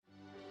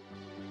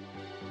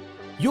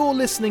You're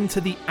listening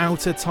to the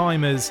Outta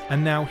Timers,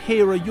 and now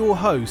here are your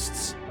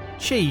hosts,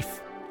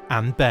 Chief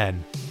and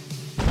Ben.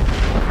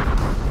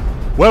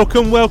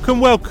 Welcome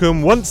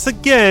once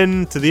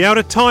again to the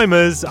Outta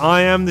Timers.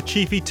 I am the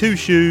Chiefy Two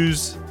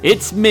Shoes.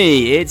 It's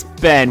me, it's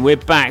Ben. We're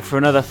back for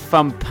another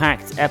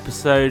fun-packed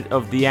episode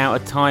of the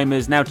Outta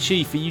Timers. Now,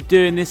 Chief, are you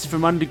doing this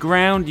from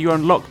underground? You're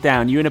on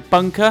lockdown. You in a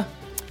bunker?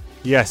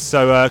 Yes,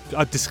 so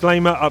a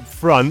disclaimer up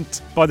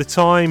front. By the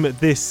time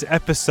this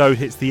episode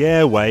hits the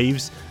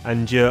airwaves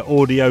and your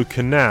audio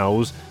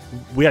canals,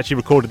 we actually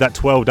recorded that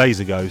 12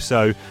 days ago,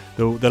 so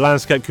the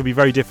landscape could be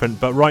very different.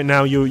 But right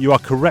now, you are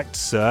correct,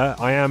 sir.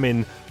 I am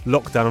in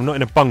lockdown. I'm not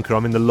in a bunker.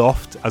 I'm in the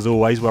loft, as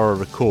always, where I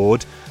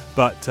record.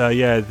 But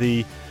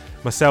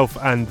myself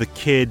and the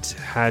kid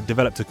had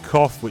developed a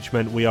cough, which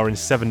meant we are in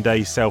 7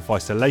 days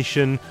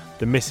self-isolation.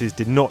 The missus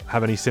did not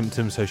have any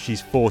symptoms, so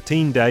she's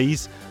 14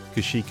 days,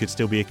 because she could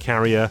still be a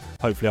carrier.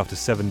 Hopefully after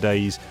 7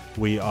 days,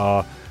 we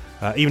are,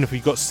 even if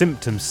we've got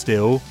symptoms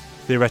still,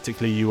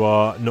 theoretically you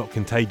are not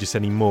contagious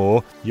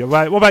anymore. You're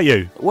right. What about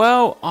you?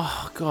 Well,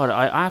 oh God,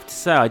 I have to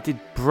say I did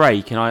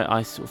break, and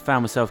I sort of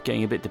found myself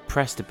getting a bit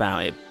depressed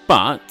about it.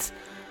 But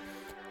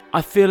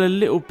I feel a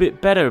little bit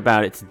better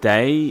about it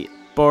today.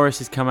 Boris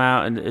has come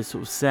out and is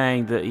sort of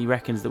saying that he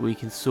reckons that we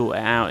can sort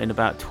it out in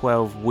about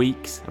 12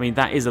 weeks. I mean,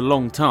 that is a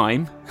long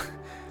time.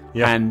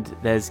 Yeah. And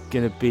there's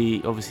going to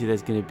be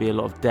a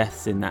lot of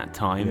deaths in that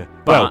time. Yeah.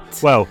 But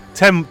well,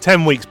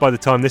 10 weeks by the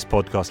time this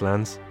podcast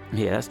lands.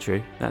 Yeah, that's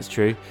true.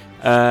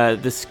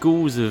 The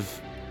schools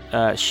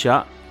have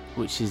shut,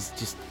 which is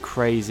just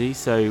crazy.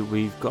 So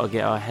we've got to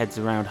get our heads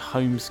around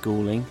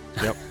homeschooling.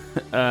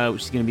 Yep.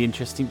 Which is going to be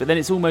interesting. But then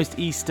it's almost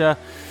Easter.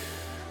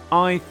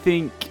 I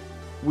think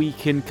we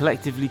can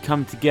collectively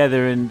come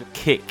together and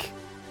kick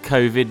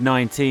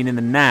COVID-19 in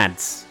the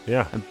nads,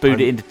 and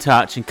boot it into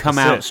touch and come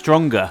out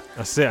stronger.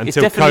 That's it. Until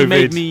it's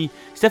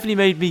definitely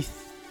made me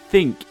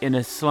think in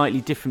a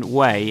slightly different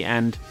way.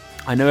 And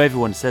I know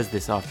everyone says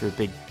this after a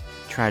big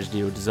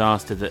tragedy or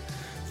disaster, that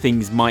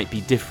things might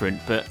be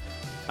different, but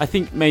I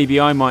think maybe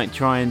I might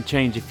try and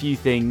change a few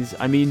things.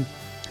 I mean,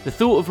 the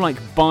thought of like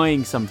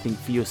buying something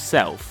for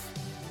yourself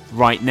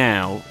right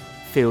now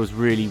feels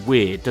really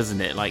weird,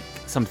 doesn't it? Like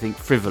something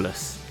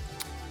frivolous.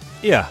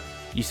 Yeah.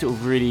 You sort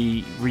of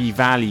really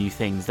revalue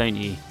things, don't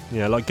you?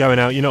 Yeah, like going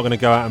out, you're not going to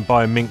go out and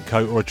buy a mink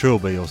coat or a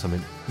trilby or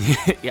something.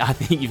 Yeah, I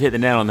think you've hit the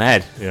nail on the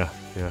head. Yeah.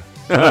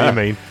 I know what you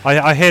mean.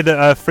 I hear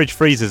that fridge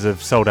freezers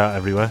have sold out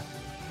everywhere.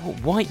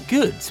 What, white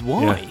goods?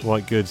 Why? Yeah,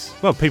 white goods.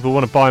 Well, people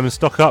want to buy them and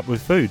stock up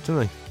with food, don't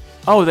they?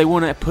 Oh, they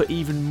want to put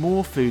even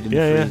more food in the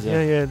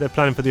freezer. Yeah, they're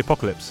planning for the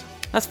apocalypse.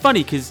 That's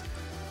funny, because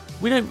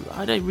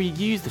I don't really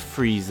use the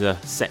freezer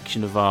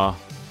section of our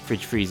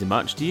fridge freezer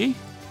much, do you?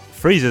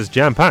 Freezer's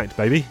jam-packed,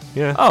 baby.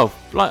 Yeah. Oh,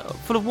 like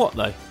full of what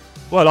though?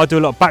 Well, I do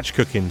a lot of batch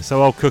cooking,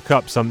 so I'll cook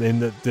up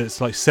something that's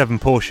like 7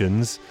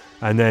 portions,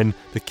 and then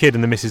the kid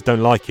and the missus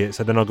don't like it,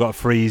 so then I've got to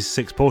freeze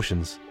 6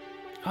 portions.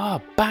 Ah,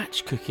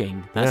 batch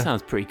cooking. That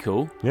sounds pretty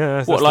cool. Yeah,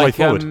 that's what, the way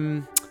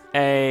forward.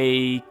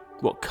 A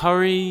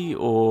curry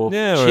or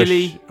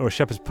chili or a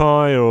shepherd's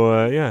pie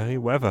or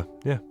whatever.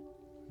 Yeah.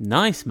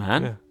 Nice,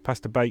 man. Yeah,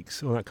 pasta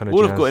bakes, all that kind of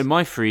All jazz. I've got in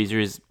my freezer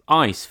is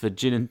ice for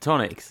gin and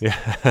tonics. Yeah.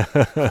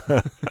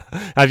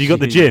 Have you got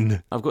the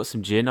gin? I've got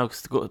some gin. I've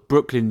got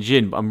Brooklyn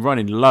gin, but I'm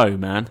running low,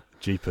 man.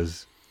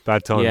 Jeepers.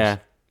 Bad times. Yeah.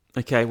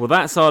 Okay, well,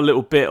 that's our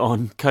little bit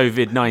on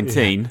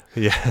COVID-19.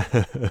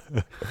 Yeah.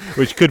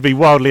 Which could be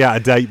wildly out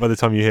of date by the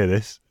time you hear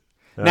this.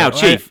 Now,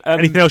 Chief.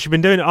 Anything else you've been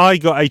doing? I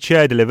got a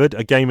chair delivered,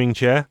 a gaming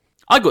chair.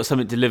 I got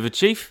something delivered,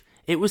 Chief.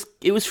 It was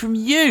from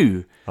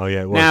you. Oh,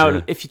 yeah, it was.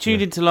 Now, if you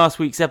tuned into last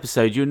week's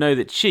episode, you'll know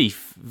that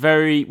Chief,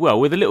 very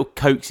well, with a little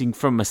coaxing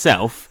from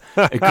myself,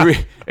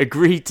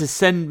 agreed to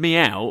send me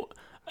out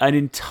an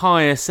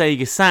entire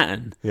Sega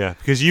Saturn. Yeah,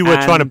 because you were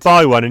trying to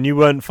buy one and you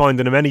weren't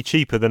finding them any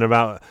cheaper than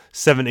about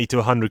 70 to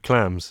 100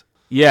 clams.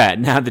 Yeah,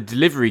 now the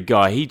delivery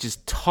guy, he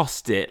just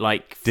tossed it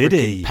like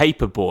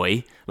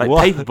Paperboy.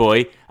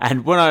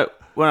 And when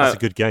That's a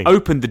good game.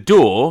 Opened the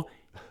door,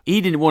 he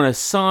didn't want to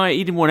sigh,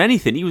 he didn't want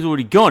anything. He was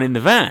already gone in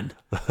the van.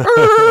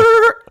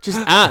 Just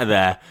out of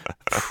there.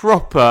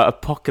 Proper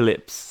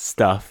apocalypse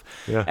stuff.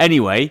 Yeah.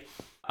 Anyway,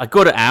 I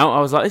got it out. I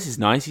was like, this is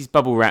nice. He's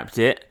bubble wrapped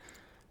it.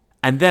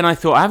 And then I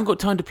thought, I haven't got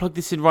time to plug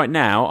this in right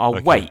now.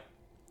 I'll wait.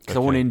 Because I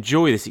want to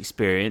enjoy this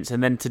experience.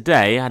 And then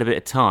today, I had a bit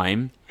of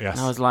time. Yes.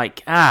 And I was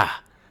like,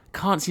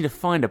 can't seem to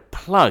find a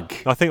plug.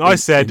 I think I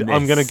said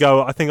I'm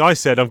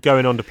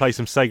going on to play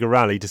some Sega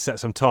Rally to set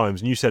some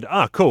times. And you said,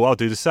 cool, I'll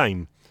do the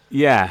same.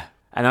 Yeah.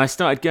 And I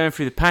started going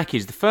through the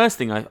package. The first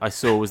thing I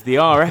saw was the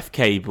RF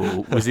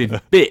cable was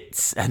in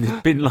bits, and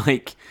it'd been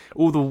like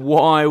all the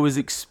wire was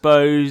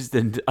exposed.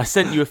 And I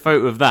sent you a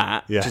photo of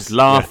that, just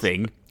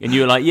laughing. And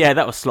you were like, yeah,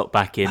 that will slot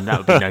back in. That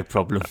would be no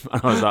problem.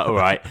 And I was like, all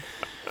right.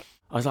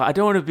 I was like, I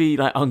don't want to be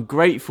like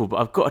ungrateful, but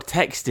I've got to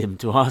text him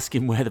to ask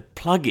him where the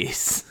plug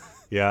is.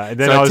 Yeah. And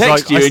then so I was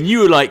texted you, and you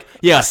were like,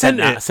 yeah, I sent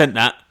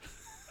that.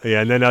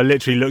 Yeah, and then I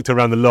literally looked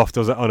around the loft.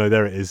 I was like, oh no,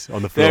 there it is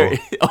on the floor.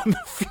 On the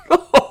floor.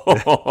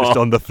 Just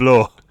on the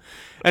floor.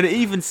 And it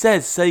even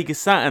says Sega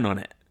Saturn on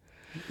it.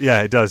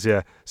 Yeah, it does,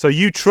 yeah. So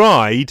you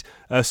tried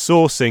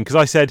sourcing, because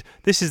I said,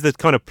 this is the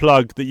kind of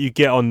plug that you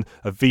get on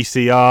a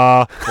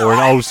VCR or an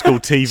old school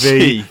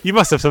TV. You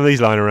must have some of these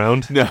lying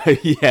around. No,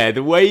 yeah,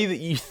 the way that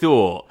you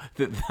thought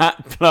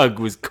that plug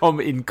was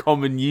in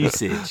common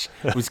usage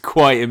was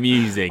quite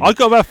amusing. I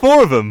got about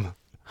 4 of them.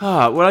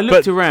 Well, I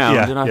looked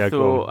around and I go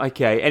thought,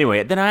 okay.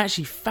 Anyway, then I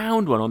actually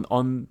found one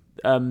on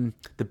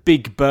the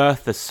Big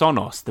Bertha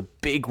Sonos, the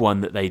big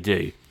one that they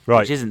do,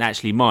 which isn't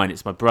actually mine.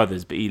 It's my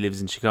brother's, but he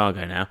lives in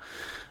Chicago now.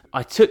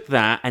 I took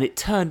that and it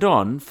turned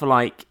on for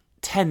like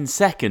 10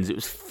 seconds. It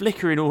was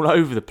flickering all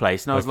over the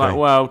place, and I was like,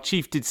 well,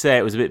 Chief did say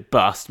it was a bit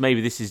bust.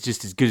 Maybe this is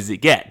just as good as it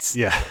gets.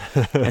 Yeah.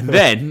 and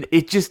then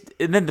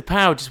the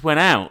power just went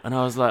out, and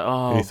I was like,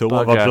 oh, and you thought,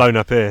 bugger. what have I blown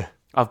up here?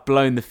 I've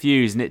blown the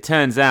fuse, and it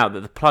turns out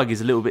that the plug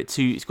is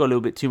it's got a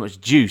little bit too much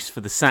juice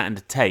for the Saturn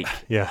to take.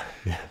 Yeah.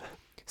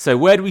 So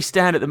where do we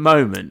stand at the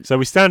moment? So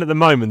we stand at the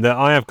moment that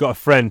I have got a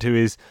friend who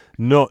is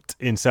not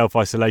in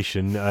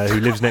self-isolation, who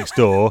lives next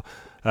door,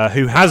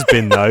 who has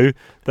been, though.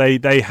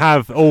 They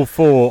have, all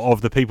 4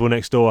 of the people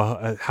next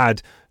door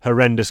had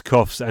horrendous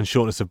coughs and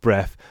shortness of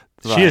breath.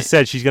 Right. She has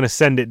said she's going to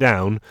send it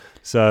down.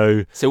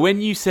 So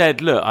when you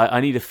said, look,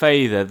 I need a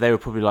favour, they were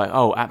probably like,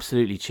 oh,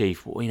 absolutely,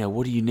 Chief.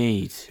 What do you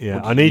need?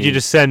 Yeah, I need you to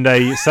send a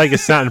Sega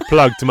Saturn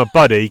plug to my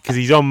buddy, because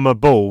he's on my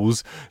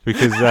balls,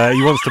 because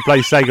he wants to play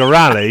Sega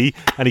Rally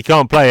and he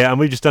can't play it. And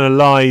we've just done a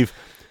live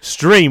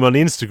stream on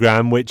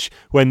Instagram, which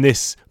when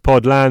this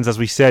pod lands, as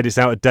we said, it's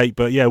out of date.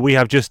 But yeah, we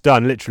have just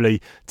done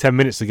literally 10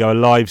 minutes ago a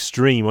live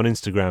stream on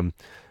Instagram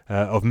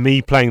of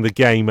me playing the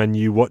game and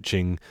you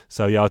watching.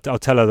 So yeah, I'll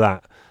tell her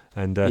that.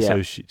 And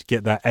so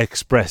get that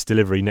express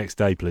delivery next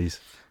day,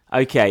 please.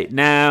 Okay,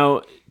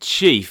 now,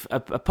 Chief,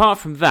 apart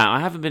from that, I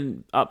haven't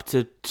been up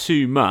to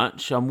too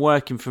much. I'm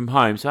working from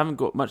home, so I haven't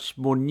got much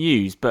more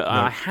news, but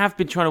I have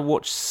been trying to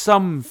watch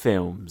some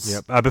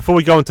films. Yep. Before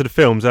we go on to the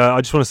films,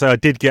 I just want to say I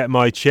did get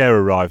my chair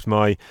arrived.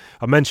 I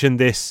mentioned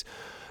this,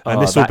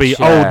 and this will be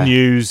old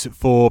news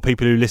for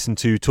people who listen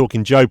to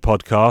Talking Joe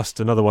podcast,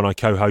 another one I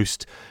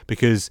co-host,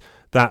 because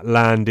that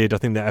landed, I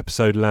think that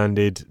episode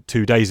landed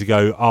 2 days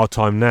ago, our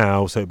time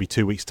now, so it'll be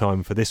 2 weeks'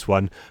 time for this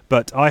one.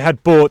 But I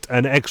had bought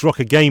an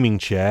X-Rocker gaming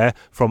chair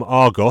from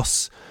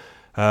Argos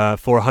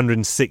for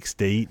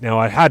 160. Now,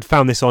 I had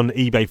found this on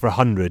eBay for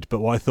 100,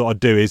 but what I thought I'd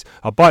do is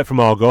I'll buy it from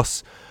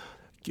Argos,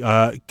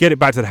 get it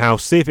back to the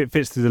house, see if it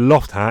fits through the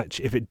loft hatch.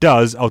 If it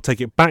does, I'll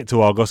take it back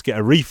to Argos, get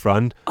a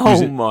refund.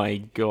 Oh my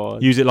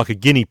God. Use it like a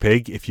guinea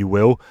pig, if you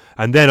will,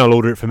 and then I'll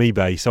order it from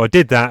eBay. So I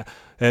did that.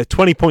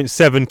 20.7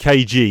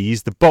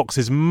 kgs. The box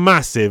is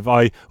massive.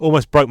 I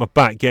almost broke my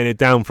back getting it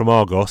down from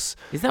Argos.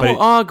 Is that what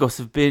Argos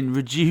have been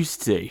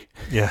reduced to?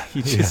 Yeah.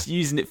 You're just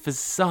using it for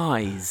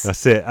size.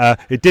 That's it.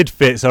 It did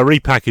fit, so I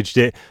repackaged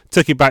it,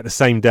 took it back the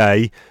same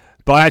day,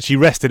 but I actually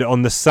rested it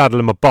on the saddle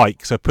of my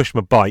bike, so I pushed my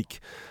bike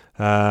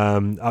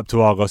up to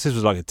Argos. This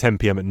was like at 10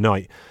 p.m. at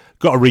night.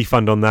 Got a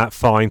refund on that,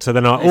 fine. So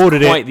then I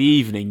ordered it. Quite the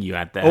evening you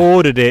had there.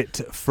 Ordered it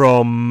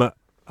from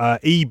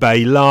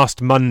eBay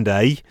last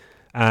Monday,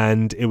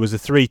 and it was a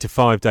 3 to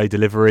 5 day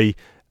delivery.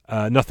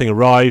 Nothing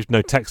arrived,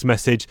 no text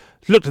message.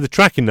 Looked at the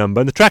tracking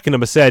number, and the tracking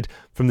number said,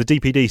 from the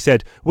DPD,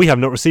 said, we have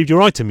not received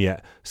your item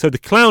yet. So the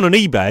clown on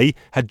eBay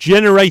had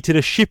generated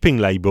a shipping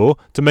label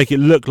to make it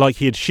look like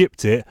he had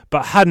shipped it,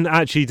 but hadn't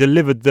actually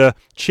delivered the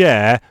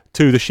chair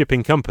to the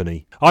shipping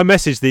company. I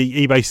messaged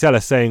the eBay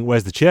seller saying,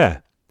 where's the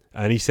chair?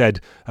 And he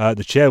said,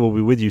 the chair will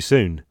be with you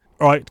soon.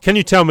 All right, can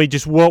you tell me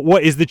just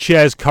what is the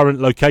chair's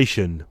current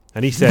location?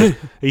 And he said,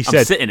 I'm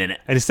sitting in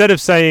it. And instead of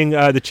saying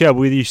the chair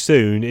will be with you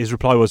soon, his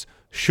reply was,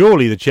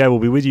 surely the chair will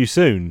be with you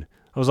soon.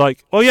 I was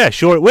like, oh yeah,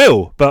 sure it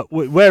will, but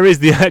where is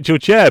the actual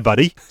chair,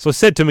 buddy? So I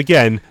said to him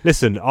again,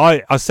 listen,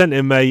 I sent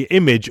him a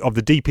image of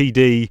the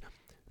DPD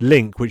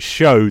link which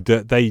showed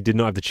that they did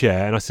not have the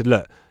chair, and I said,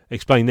 look,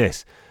 explain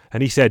this.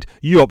 And he said,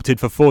 you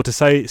opted for 4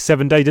 to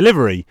 7 day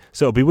delivery,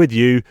 so it'll be with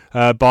you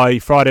by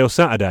Friday or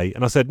Saturday.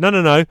 And I said,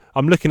 no,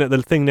 I'm looking at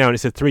the thing now and it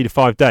said 3 to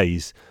 5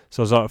 days.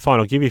 So I was like, fine,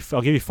 I'll give you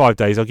 5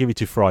 days, I'll give you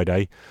to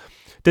Friday.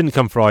 Didn't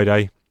come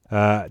Friday.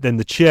 Then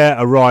the chair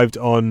arrived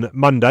on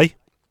Monday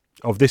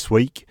of this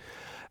week,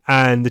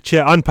 and the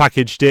chair,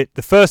 unpackaged it.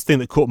 The first thing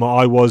that caught my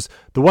eye was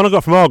the one I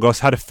got from Argos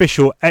had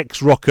official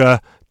X-Rocker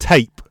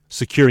tape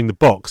securing the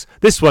box.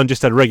 This one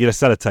just had regular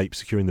sellotape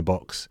securing the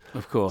box.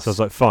 Of course. So I was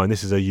like, fine,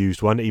 this is a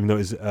used one, even though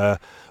it is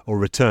or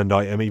returned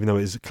item, even though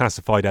it is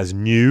classified as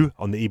new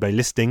on the eBay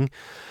listing.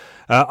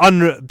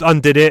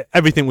 Undid it,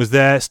 everything was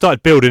there,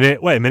 started building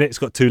it. Wait a minute, it's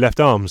got 2 left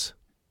arms.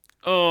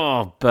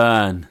 Oh,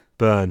 burn.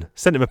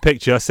 Sent him a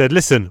picture. I said,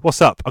 listen,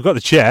 what's up? I got the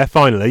chair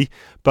finally,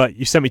 but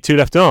you sent me 2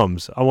 left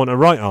arms. I want a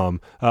right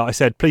arm. I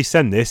said, please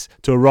send this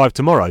to arrive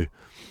tomorrow.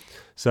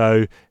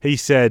 So he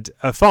said,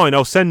 fine,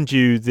 I'll send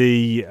you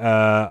the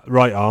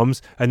right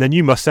arms, and then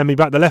you must send me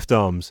back the left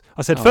arms.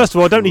 I said, first of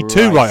all, I don't need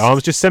 2 right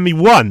arms, just send me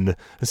 1.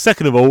 And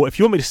second of all, if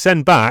you want me to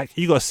send back,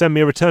 you got to send me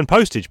a return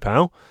postage,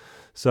 pal.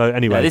 So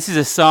anyway, this is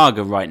a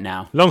saga right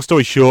now. Long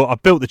story short, I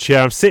built the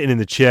chair. I'm sitting in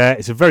the chair.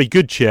 It's a very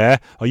good chair.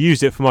 I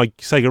used it for my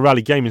Sega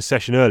Rally gaming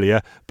session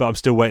earlier, but I'm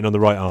still waiting on the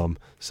right arm.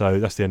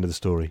 So that's the end of the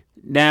story.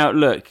 Now,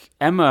 look,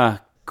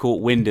 Emma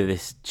caught wind of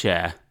this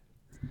chair.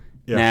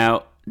 Yeah.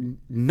 Now,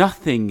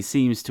 nothing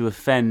seems to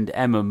offend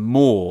Emma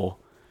more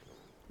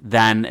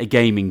than a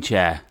gaming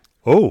chair.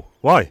 Oh,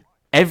 why?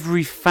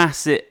 Every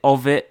facet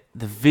of it,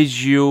 the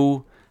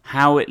visual,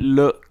 how it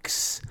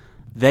looks,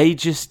 they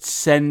just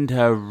send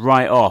her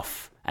right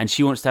off. And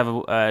she wants to have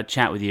a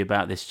chat with you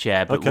about this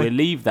chair, but we'll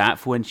leave that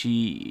for when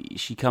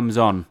she comes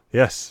on.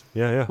 Yes,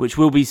 yeah. Which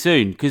will be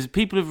soon, because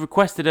people have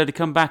requested her to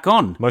come back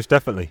on. Most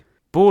definitely.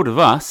 Bored of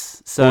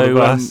us, so Bored of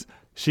us.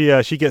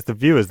 She gets the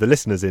viewers, the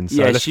listeners in,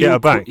 so let's get her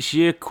back.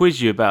 She'll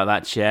quiz you about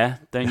that chair,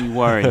 don't you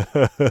worry.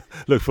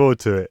 Look forward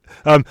to it.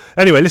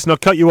 Anyway, listen, I'll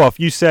cut you off.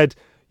 You said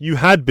you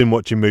had been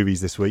watching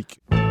movies this week.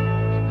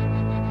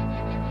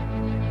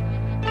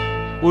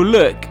 Well,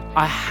 look,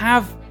 I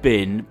have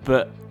been,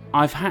 but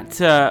I've had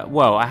to...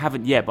 Well, I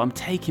haven't yet, but I'm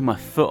taking my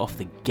foot off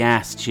the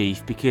gas,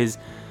 Chief, because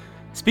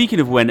speaking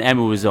of when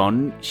Emma was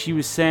on, she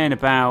was saying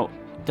about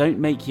don't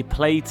make your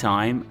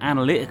playtime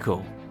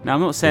analytical. Now,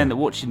 I'm not saying that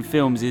watching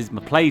films is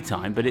my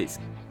playtime, but it's,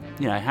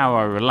 how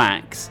I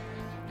relax.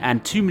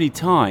 And too many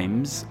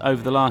times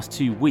over the last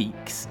 2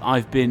 weeks,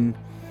 I've been...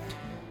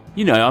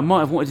 I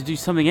might have wanted to do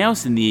something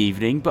else in the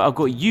evening, but I've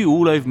got you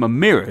all over my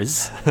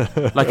mirrors,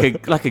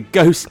 like a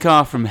ghost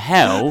car from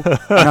hell,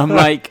 and I'm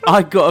like,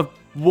 I got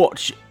to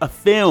watch a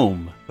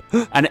film,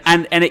 and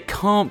it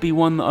can't be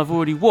one that I've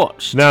already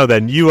watched. Now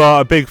then, you are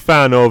a big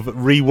fan of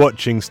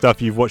rewatching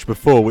stuff you've watched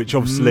before, which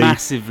obviously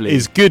massively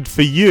is good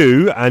for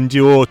you and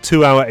your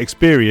 2-hour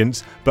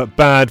experience, but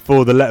bad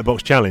for the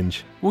Letterboxd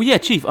challenge. Well, yeah,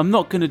 Chief, I'm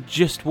not going to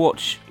just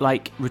watch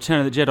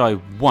Return of the Jedi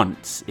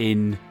once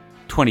in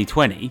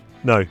 2020.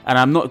 No. And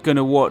I'm not going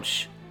to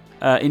watch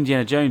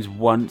Indiana Jones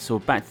once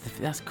or Back to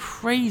the... That's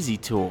crazy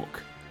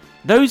talk.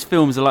 Those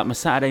films are like my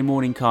Saturday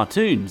morning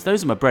cartoons.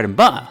 Those are my bread and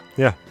butter.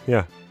 Yeah.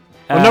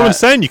 Well, no one's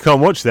saying you can't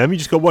watch them. You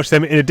just got to watch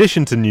them in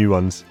addition to new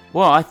ones.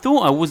 Well, I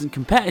thought I wasn't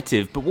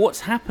competitive, but what's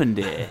happened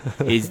here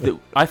is that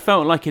I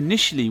felt like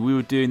initially we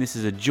were doing this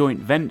as a joint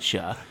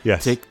venture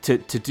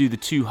to do the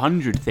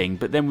 200 thing,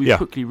 but then we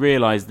quickly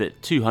realised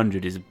that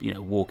 200 is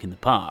a walk in the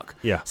park.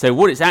 Yeah. So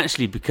what it's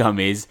actually become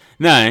is,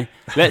 no,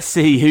 let's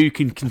see who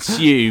can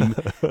consume,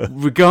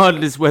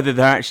 regardless whether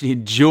they're actually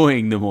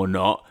enjoying them or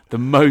not, the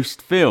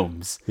most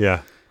films.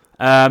 Yeah.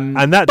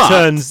 And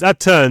that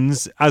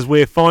turns, as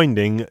we're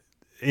finding,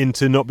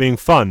 into not being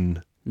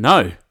fun.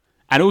 No.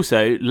 And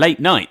also late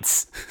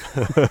nights.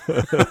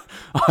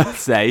 I'd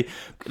say.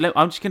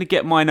 I'm just going to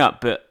get mine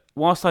up, but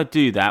whilst I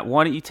do that,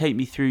 why don't you take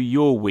me through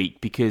your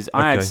week, because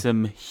I had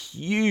some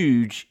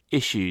huge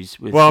issues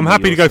with... Well, I'm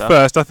happy to go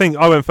first. I think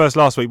I went first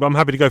last week, but I'm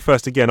happy to go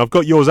first again. I've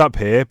got yours up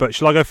here, but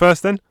shall I go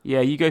first then? Yeah,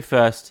 you go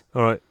first.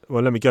 All right.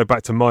 Well, let me go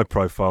back to my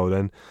profile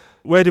then.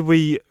 Where did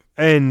we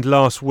end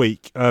last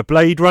week?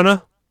 Blade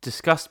Runner?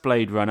 Discussed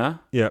Blade Runner.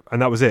 Yeah,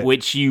 and that was it.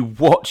 Which you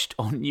watched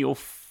on your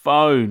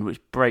phone,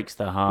 which breaks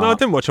the heart. No, I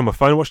didn't watch on my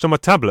phone. I watched on my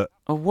tablet.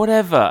 Oh,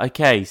 whatever.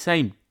 Okay,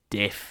 same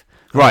diff.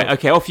 Right,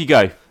 okay, off you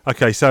go.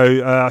 Okay,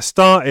 so I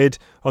started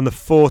on the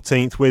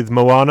 14th with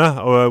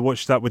Moana. I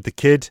watched that with the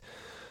kid.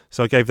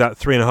 So I gave that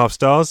 3.5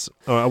 stars.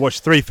 I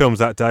watched 3 films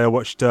that day. I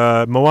watched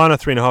Moana,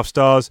 3.5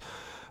 stars.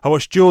 I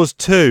watched Jaws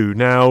 2.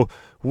 Now,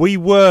 we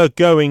were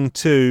going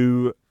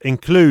to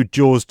include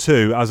Jaws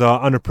 2 as our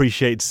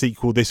unappreciated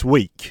sequel this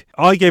week.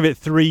 I gave it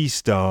 3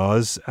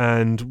 stars,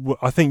 and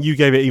I think you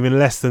gave it even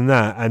less than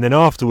that. And then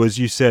afterwards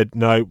you said,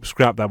 no,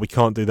 scrap that, we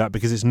can't do that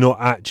because it's not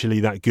actually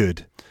that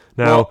good.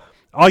 Now,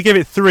 I gave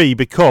it 3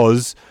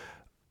 because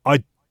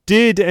I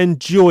did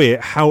enjoy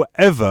it.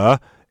 However,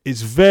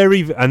 it's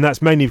very... And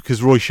that's mainly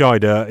because Roy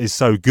Scheider is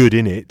so good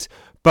in it.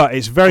 But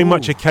it's very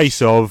much a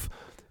case of,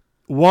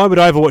 why would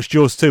I ever watch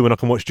Jaws 2 when I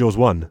can watch Jaws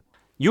 1?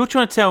 You're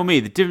trying to tell me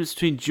the difference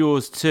between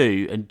Jaws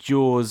 2 and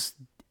Jaws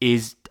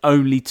is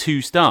only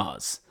 2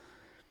 stars?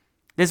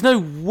 There's no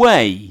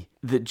way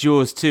that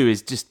Jaws 2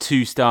 is just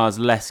 2 stars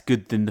less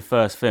good than the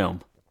first film.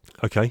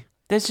 Okay.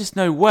 There's just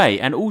no way.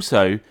 And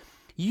also,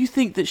 you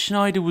think that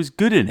Schneider was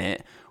good in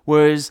it,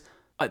 whereas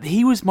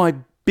he was my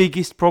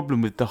biggest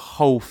problem with the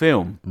whole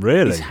film.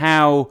 Really? Is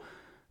how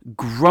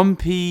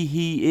grumpy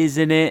he is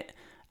in it,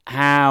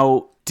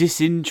 how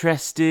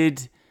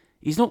disinterested...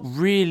 He's not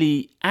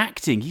really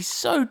acting. His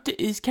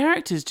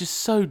character is just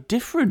so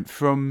different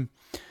from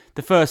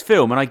the first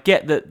film. And I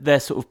get that they're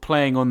sort of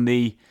playing on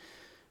the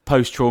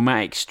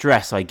post-traumatic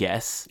stress, I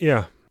guess.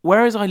 Yeah.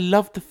 Whereas I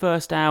loved the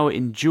first hour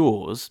in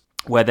Jaws,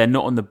 where they're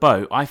not on the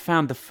boat, I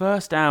found the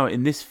first hour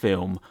in this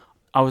film,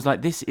 I was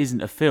like, this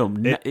isn't a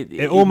film.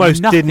 It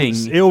almost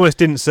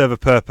didn't serve a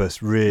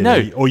purpose, really.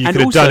 No. Or you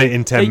could have done it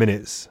in 10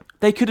 minutes.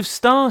 They could have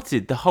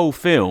started the whole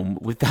film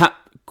with that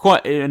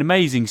quite an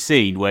amazing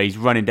scene where he's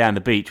running down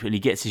the beach and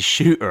he gets his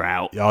shooter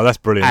out. Oh, that's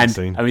brilliant. And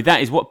scene. I mean,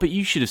 that is what. But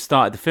you should have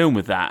started the film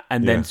with that,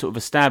 and then sort of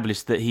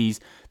established that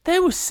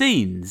there were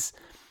scenes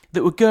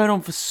that were going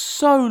on for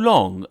so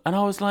long, and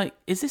I was like,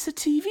 "Is this a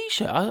TV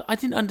show?" I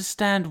didn't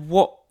understand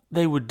what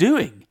they were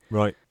doing.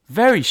 Right.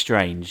 Very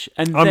strange.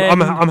 And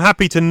I'm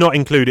happy to not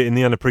include it in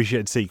the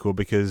unappreciated sequel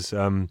because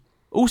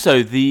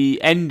also the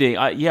ending.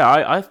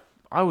 I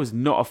I was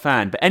not a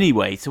fan. But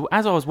anyway, so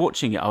as I was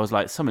watching it, I was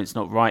like, something's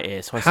not right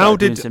here. So I started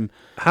doing some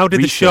How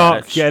did the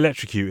shark get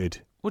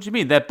electrocuted? What do you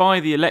mean? They're by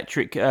the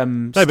electric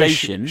station.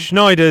 But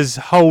Schneider's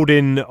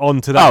holding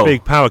onto that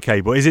big power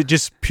cable. Is it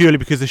just purely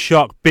because the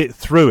shark bit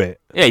through it?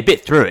 Yeah, he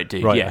bit through it,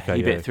 dude. Right, yeah, okay,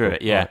 he bit through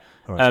it, yeah.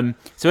 All right.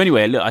 So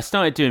anyway, look, I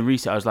started doing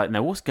research. I was like,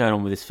 no, what's going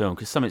on with this film?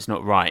 Because something's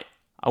not right.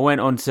 I went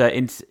onto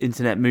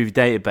Internet Movie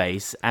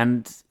Database,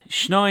 and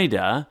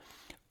Schneider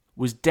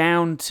was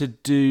down to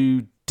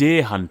do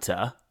Deer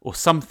Hunter or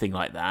something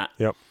like that.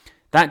 Yep.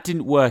 That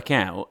didn't work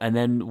out, and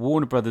then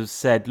Warner Brothers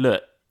said,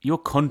 look, you're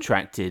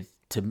contracted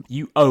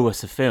you owe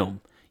us a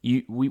film.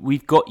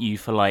 We've got you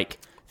for like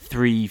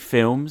 3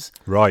 films.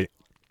 Right.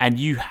 And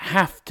you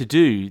have to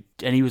do...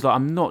 And he was like,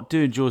 I'm not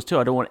doing Jaws 2.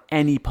 I don't want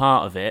any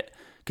part of it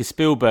because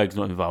Spielberg's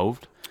not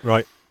involved.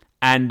 Right.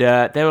 And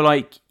they were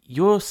like,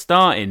 you're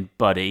starting,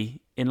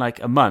 buddy, in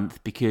like a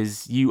month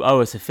because you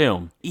owe us a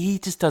film. He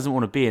just doesn't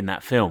want to be in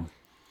that film.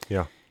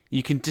 Yeah.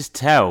 You can just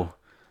tell.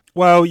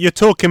 Well, you're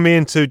talking me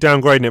into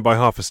downgrading it by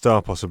half a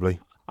star,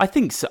 possibly. I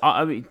think so.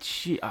 I mean,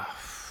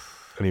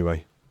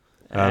 Anyway.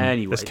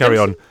 Anyway, let's carry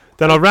on.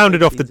 Then I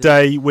rounded off the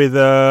day with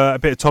a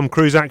bit of Tom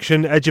Cruise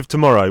action, Edge of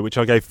Tomorrow, which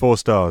I gave 4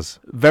 stars.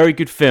 Very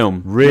good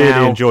film.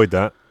 Really enjoyed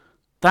that.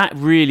 That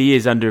really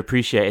is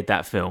underappreciated,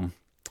 that film.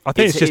 I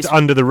think it's just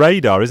under the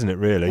radar, isn't it,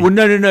 really? Well,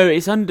 no.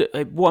 It's under.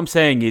 What I'm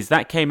saying is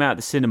that came out at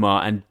the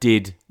cinema and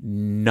did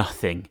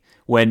nothing,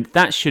 when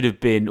that should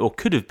have been, or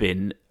could have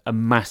been, a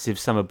massive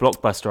summer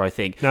blockbuster, I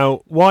think.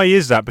 Now, why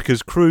is that?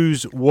 Because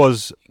Cruise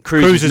was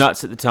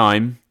nuts at the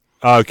time.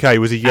 Okay,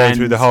 was he going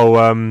through the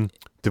whole...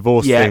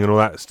 divorce thing and all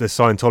that, the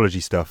Scientology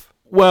stuff.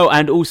 Well,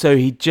 and also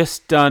he'd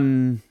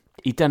done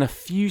a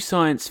few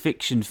science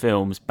fiction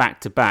films back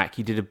to back.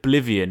 He did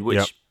Oblivion,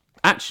 which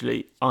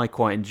actually I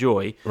quite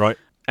enjoy. Right.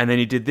 And then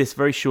he did this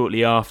very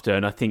shortly after,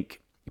 and I think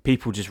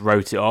people just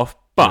wrote it off.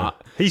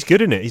 But he's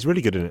good in it. He's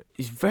really good in it.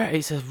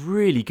 It's a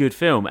really good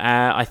film.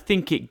 I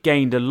think it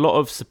gained a lot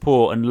of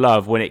support and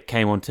love when it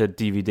came onto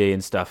DVD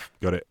and stuff.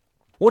 Got it.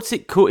 What's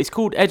it called? It's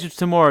called Edge of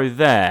Tomorrow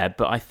there,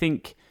 but I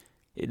think...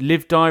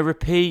 Live, Die,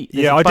 Repeat.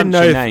 I didn't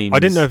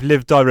know if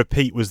Live, Die,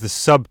 Repeat was the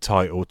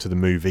subtitle to the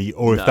movie,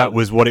 or if that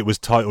was what it was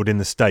titled in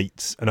the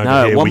States. And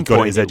over here we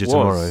got it as Edge of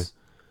Tomorrow.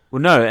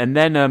 Well, no, and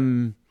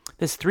then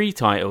there's 3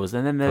 titles,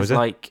 and then there's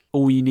like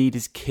All You Need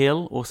Is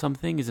Kill or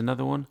something is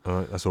another one. All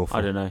right, that's awful.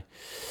 I don't know.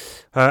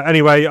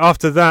 Anyway,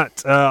 after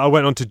that, I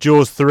went on to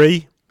Jaws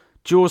 3.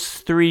 Jaws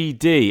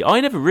 3D.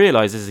 I never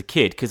realised as a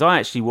kid, because I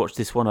actually watched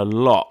this one a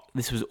lot.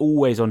 This was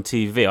always on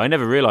TV. I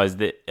never realised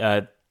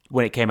that...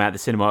 when it came out of the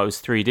cinema, it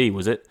was 3D,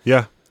 was it?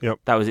 Yeah, yep.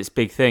 That was its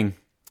big thing.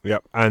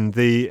 Yep, and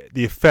the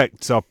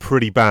effects are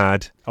pretty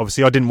bad.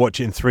 Obviously, I didn't watch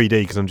it in 3D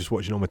because I'm just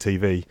watching it on my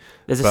TV.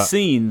 There's a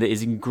scene that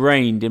is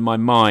ingrained in my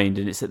mind,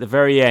 and it's at the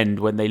very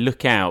end when they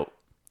look out.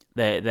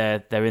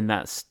 They're in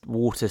that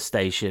water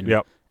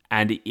station,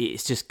 and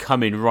it's just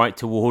coming right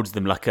towards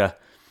them like a...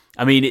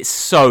 I mean, it's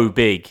so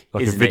big,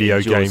 like isn't a video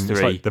it, game.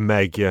 It's like the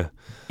Meg,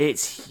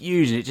 It's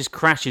huge, and it just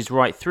crashes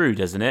right through,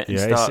 doesn't it?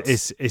 Yeah,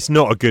 it's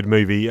not a good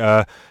movie.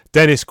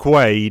 Dennis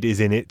Quaid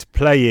is in it,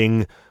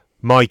 playing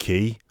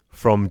Mikey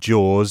from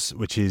Jaws,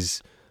 which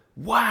is...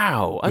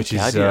 Wow! Okay,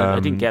 I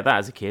didn't get that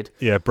as a kid.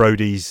 Yeah,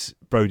 Brody's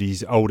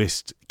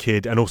oldest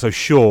kid, and also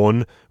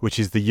Sean, which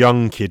is the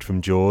young kid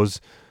from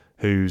Jaws,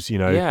 who's, do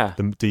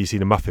you see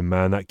the Muffin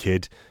Man, that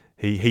kid?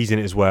 He's in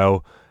it as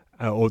well.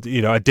 Or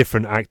a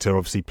different actor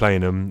obviously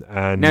playing him.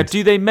 And now,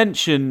 do they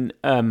mention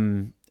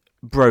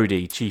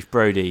Brody, Chief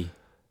Brody?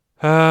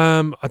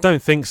 I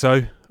don't think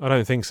so.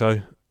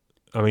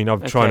 I mean,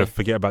 I'm trying to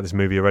forget about this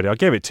movie already. I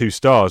gave it 2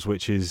 stars,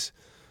 which is...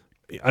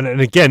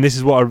 And again, this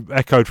is what I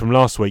echoed from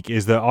last week,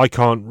 is that I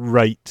can't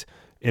rate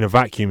in a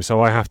vacuum,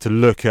 so I have to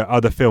look at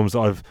other films that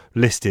I've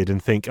listed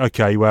and think,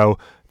 okay, well,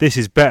 this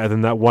is better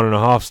than that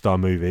 1.5 star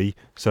movie,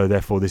 so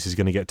therefore this is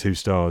going to get 2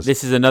 stars.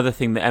 This is another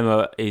thing that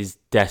Emma is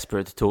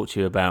desperate to talk to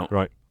you about.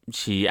 Right.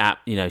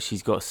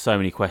 She's got so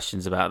many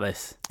questions about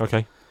this.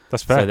 Okay,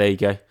 that's fair. So there you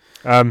go.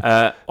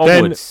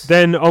 Onwards.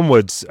 Then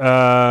onwards.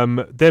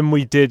 Then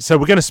we did. So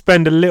we're going to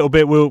spend a little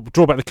bit. We'll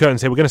draw back the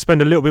curtains here. We're going to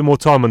spend a little bit more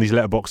time on these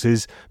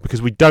letterboxes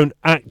because we don't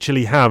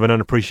actually have an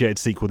unappreciated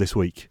sequel this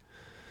week.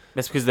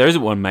 That's because there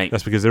isn't one, mate.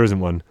 That's because there isn't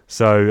one.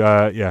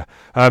 So yeah.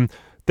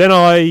 Then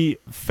I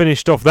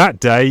finished off that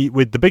day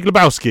with The Big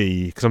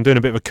Lebowski because I'm doing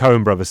a bit of a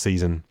Coen Brothers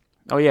season.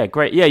 Oh yeah,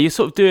 great. Yeah, you're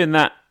sort of doing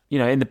that.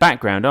 In the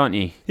background, aren't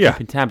you? Yeah.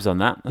 Keeping tabs on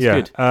that.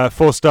 That's good.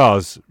 4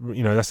 stars.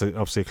 That's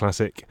obviously a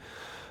classic.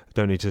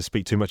 Don't need to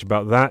speak too much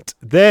about that.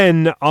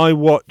 Then I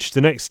watched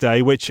the next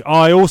day, which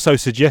I also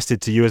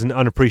suggested to you as an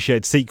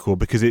unappreciated sequel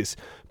because it's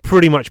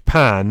pretty much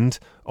panned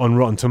on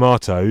Rotten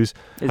Tomatoes.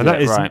 That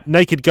is right?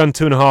 Naked Gun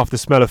 2.5, The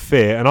Smell of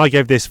Fear, and I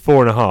gave this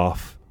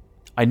 4.5.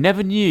 I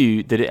never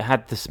knew that it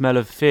had The Smell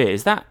of Fear.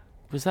 Was that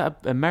an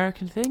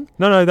American thing?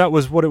 No, that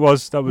was what it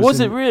was. Was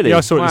it really? Yeah,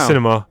 I saw it in the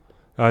cinema,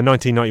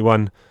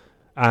 1991.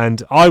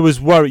 And I was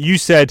worried. You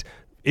said,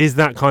 is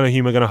that kind of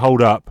humour going to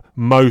hold up?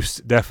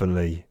 Most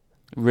definitely.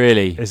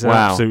 Really? It's an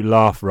wow. absolute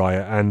laugh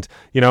riot. And,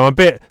 I'm a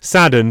bit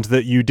saddened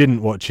that you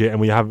didn't watch it and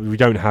we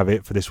don't have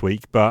it for this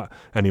week. But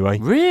anyway.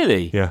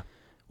 Really? Yeah.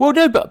 Well,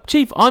 no, but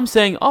Chief, I'm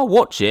saying I'll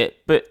watch it,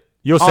 but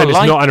you're saying it's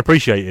not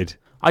unappreciated.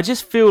 I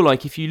just feel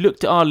like if you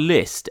looked at our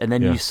list and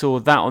then you saw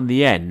that on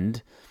the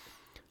end,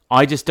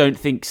 I just don't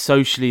think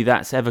socially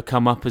that's ever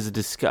come up as a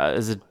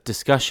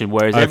discussion.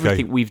 Whereas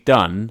everything we've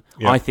done,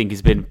 I think,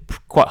 has been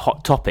quite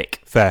hot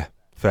topic. Fair.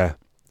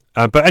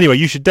 But anyway,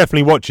 you should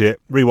definitely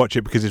rewatch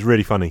it because it's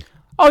really funny.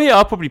 Oh yeah,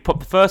 I'll probably pop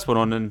the first one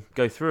on and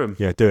go through them.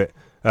 Yeah, do it.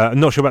 I'm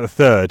not sure about the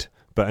third,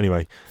 but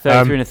anyway. Through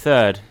and a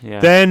third, yeah.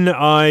 Then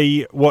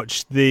I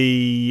watched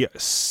the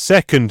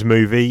second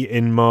movie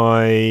in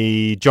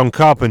my John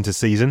Carpenter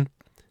season.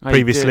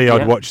 Previously,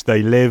 I'd watched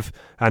They Live,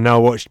 and now I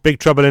watched Big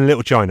Trouble in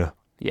Little China.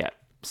 Yeah,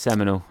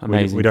 seminal,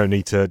 amazing. We don't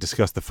need to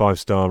discuss the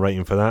 5-star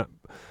rating for that.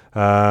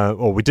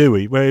 Or we do.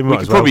 We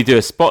could probably do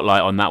a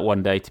spotlight on that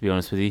one day, to be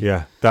honest with you.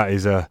 Yeah, that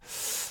is a...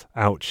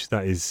 Ouch,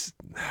 that is...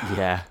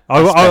 Yeah,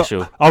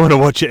 special. I want to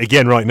watch it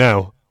again right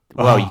now.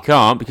 Well, you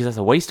can't, because that's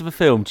a waste of a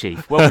film,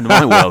 Chief. Welcome to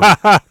my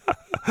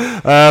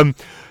world.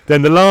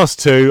 Then the last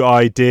two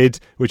I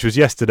did, which was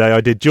yesterday, I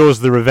did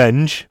Jaws the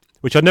Revenge,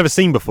 which I'd never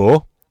seen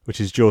before,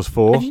 which is Jaws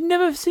 4. Have you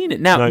never seen it?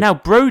 Now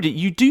Brody,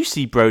 you do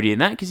see Brody in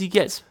that, because he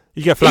gets...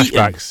 You get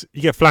flashbacks. Eaten.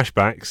 You get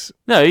flashbacks.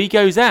 No, he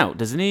goes out,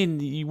 doesn't he?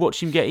 And you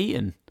watch him get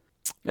eaten.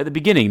 At the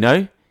beginning,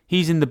 no?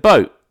 He's in the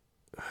boat.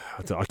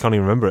 I can't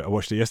even remember it. I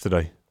watched it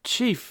yesterday.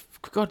 Chief,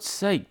 for God's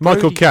sake.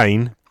 Michael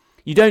Caine.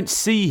 You don't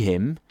see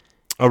him.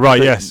 Oh,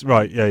 right, yes,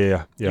 right,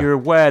 yeah. You're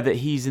aware that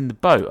he's in the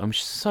boat, I'm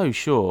so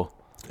sure.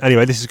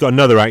 Anyway, this has got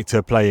another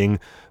actor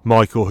playing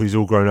Michael who's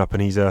all grown up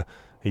and he's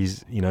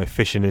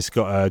fishing. It's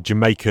got a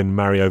Jamaican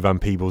Mario Van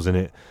Peebles in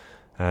it.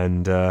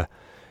 And I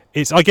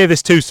gave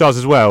this 2 stars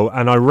as well,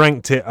 and I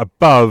ranked it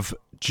above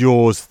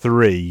Jaws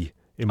 3.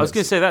 I was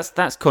going to say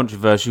that's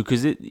controversial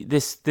because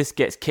this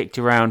gets kicked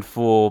around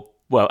for...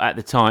 Well, at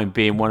the time,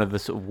 being one of the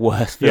sort of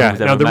worst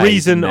films ever now the made,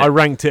 reason I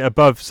ranked it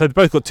above, so they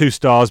both got 2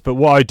 stars, but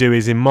what I do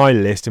is in my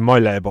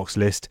Letterboxd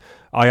list,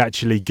 I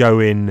actually go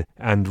in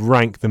and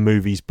rank the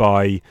movies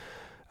by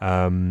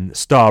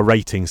star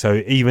rating.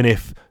 So even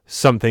if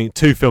 2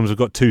 films have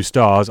got 2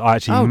 stars, I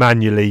actually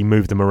manually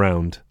move them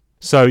around.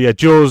 So yeah,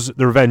 Jaws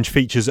the Revenge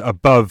features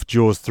above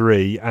Jaws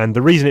 3, and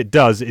the reason it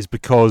does is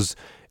because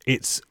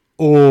it's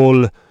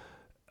all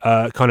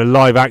kind of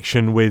live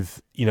action with,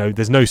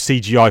 there's no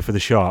CGI for the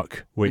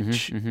shark,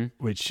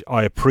 which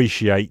I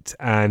appreciate,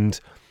 and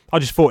I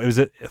just thought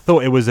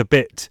it was a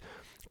bit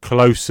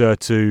closer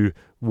to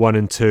 1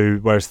 and 2,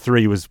 whereas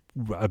 3 was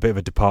a bit of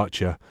a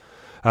departure.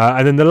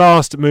 And then the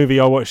last movie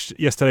I watched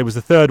yesterday was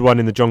the third one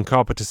in the John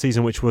Carpenter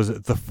season, which was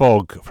The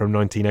Fog from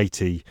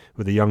 1980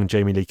 with the young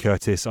Jamie Lee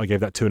Curtis. I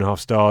gave that 2.5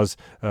 stars.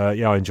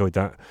 I enjoyed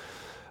that.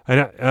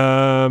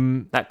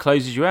 And that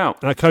closes you out.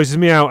 That closes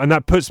me out, and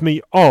that puts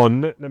me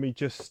on. Let me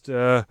just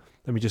go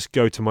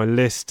to my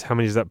list. How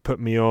many does that put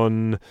me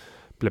on?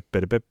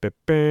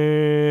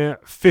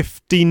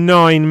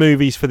 59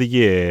 movies for the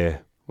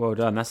year. Well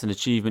done. That's an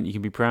achievement you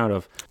can be proud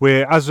of.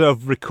 We're, as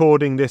of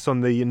recording this,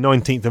 on the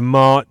 19th of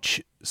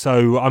March,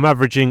 so I'm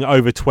averaging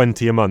over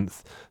 20 a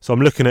month. So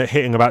I'm looking at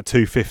hitting about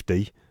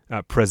 250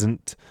 at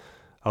present.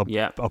 I'll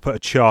put a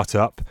chart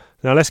up.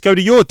 Now let's go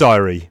to your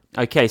diary.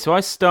 Okay, so I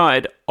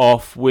started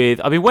off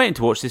with... I've been waiting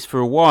to watch this for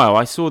a while.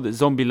 I saw that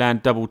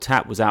Zombieland Double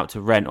Tap was out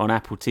to rent on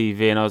Apple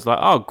TV, and I was like,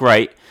 oh,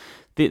 great.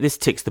 This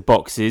ticks the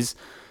boxes.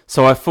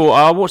 So I thought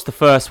I'll watch the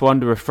first one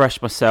to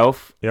refresh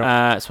myself.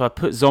 Yep. So I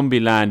put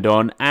Zombieland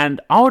on, and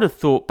I would have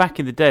thought back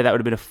in the day that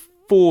would have been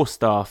a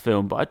 4-star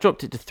film, but I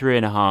dropped it to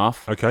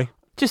 3.5. Okay.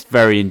 Just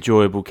very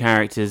enjoyable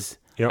characters.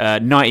 Yep.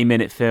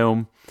 90-minute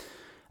film.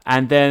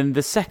 And then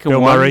the second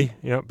Bill one... Murray.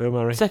 Yep, Bill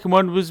Murray. Second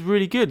one was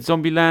really good.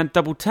 Zombieland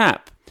Double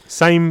Tap.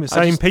 Same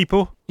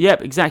people?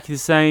 Yep, exactly the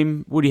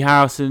same. Woody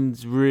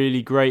Harrelson's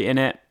really great in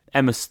it.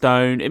 Emma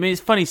Stone. I mean,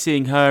 it's funny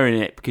seeing her in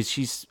it because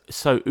she's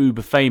so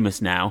uber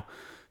famous now.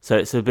 So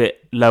it's a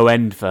bit low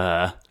end for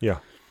her. Yeah.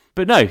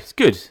 But no, it's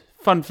good.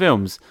 Fun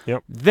films.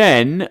 Yep.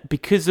 Then,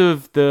 because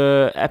of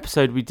the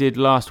episode we did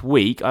last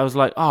week, I was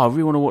like, I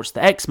really want to watch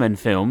the X-Men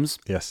films.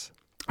 Yes.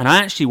 And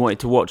I actually wanted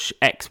to watch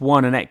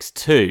X1 and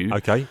X2.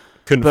 Okay.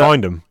 Couldn't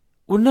find them.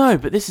 Well, no,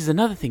 but this is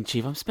another thing,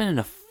 Chief. I'm spending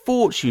a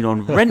fortune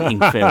on renting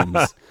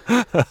films.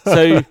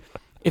 So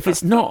if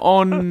it's not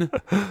on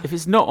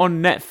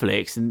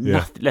Netflix, and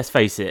let's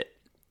face it,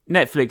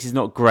 Netflix is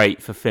not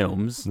great for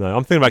films. No,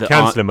 I'm thinking about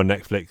cancelling my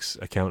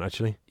Netflix account,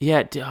 actually.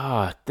 Yeah,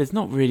 there's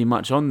not really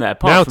much on there.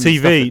 Now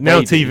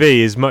TV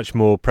is much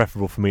more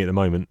preferable for me at the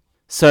moment.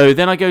 So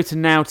then I go to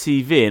Now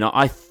TV, and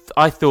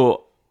I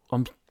thought,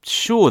 I'm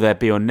sure they'd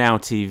be on Now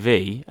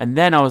TV. And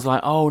then I was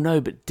like, oh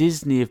no, but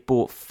Disney have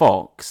bought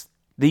Fox.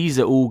 These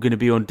are all going to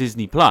be on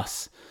Disney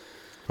Plus.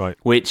 Right.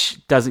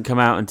 Which doesn't come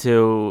out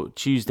until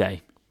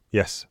Tuesday.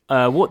 Yes.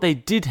 What they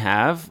did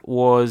have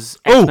was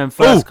X-Men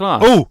First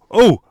Class.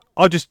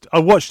 I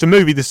watched a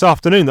movie this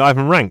afternoon that I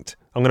haven't ranked.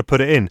 I'm going to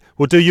put it in.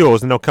 We'll do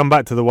yours, and I'll come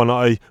back to the one that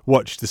I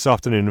watched this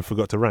afternoon and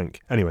forgot to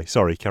rank. Anyway,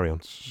 sorry, carry on.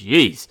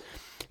 Jeez.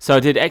 So I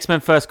did X-Men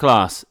First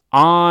Class.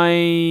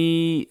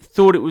 I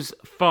thought it was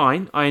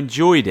fine. I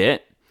enjoyed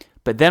it.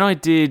 But then I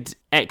did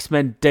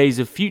X-Men Days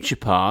of Future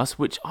Past,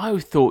 which I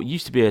thought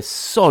used to be a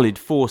solid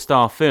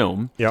 4-star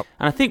film. Yep.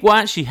 And I think what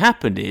actually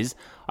happened is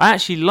I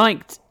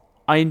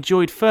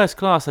enjoyed First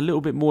Class a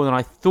little bit more than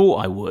I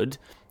thought I would.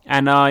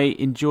 And I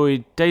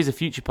enjoyed Days of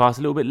Future Past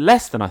a little bit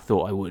less than I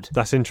thought I would.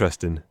 That's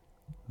interesting.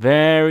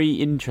 Very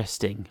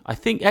interesting. I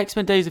think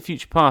X-Men Days of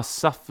Future Past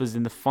suffers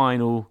in the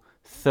final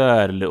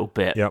third a little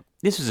bit. Yep.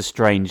 This was a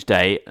strange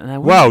day.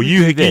 And Wow,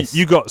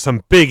 you got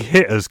some big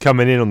hitters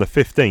coming in on the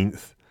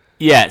 15th.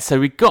 Yeah, so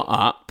we got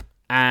up,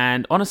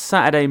 and on a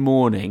Saturday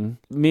morning,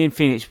 me and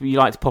Phoenix, we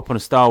like to pop on a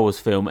Star Wars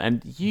film,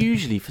 and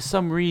usually, for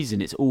some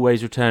reason, it's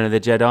always Return of the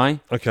Jedi.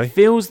 Okay.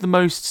 Feels the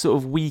most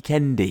sort of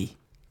weekendy.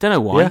 Don't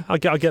know why. Yeah, I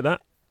get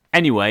that.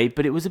 Anyway,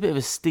 but it was a bit of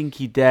a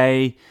stinky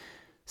day.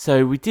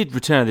 So we did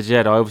Return of the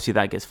Jedi. Obviously,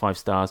 that gets 5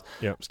 stars.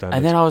 Yep, standard.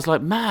 And then I was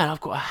like, man, I've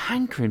got a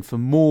hankering for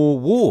more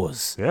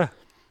wars. Yeah.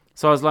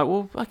 So I was like,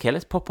 well, okay,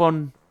 let's pop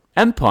on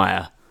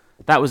Empire.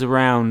 That was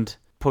around,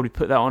 probably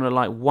put that on at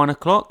like 1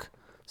 o'clock.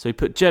 So we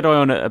put Jedi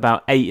on at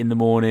about 8 in the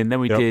morning. Then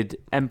we did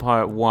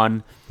Empire at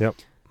 1. Yep.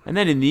 And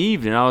then in the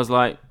evening, I was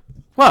like,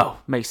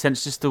 well, makes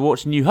sense just to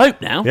watch New Hope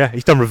now. Yeah,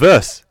 he's done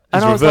reverse.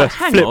 And I was like,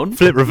 hang on.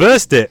 Flip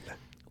reversed it.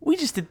 We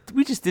just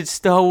did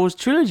Star Wars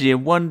trilogy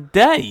in one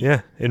day.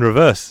 Yeah, in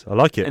reverse. I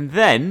like it. And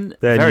then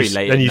very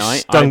late at night, then you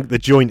stunk the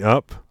joint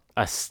up.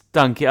 I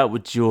stunk it up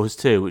with Jaws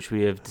 2, which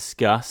we have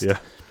discussed. Yeah.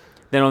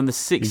 Then on the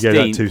 16th, you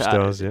gave that 2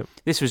 stars. Yeah.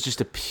 This was just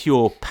a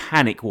pure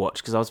panic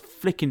watch because I was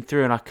flicking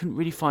through and I couldn't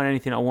really find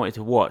anything I wanted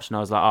to watch. And I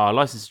was like,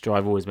 License to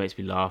Drive always makes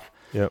me laugh.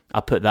 Yeah.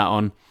 I put that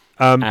on.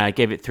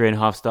 Gave it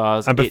 3.5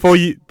 stars. And before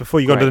you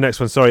go on to the next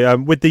one, sorry,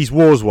 with these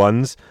Wars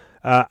ones,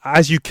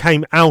 as you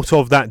came out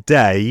of that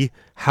day,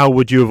 how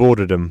would you have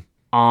ordered them?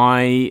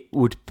 I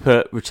would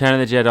put Return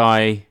of the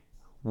Jedi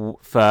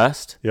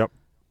first. Yep.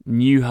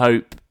 New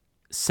Hope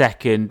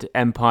second.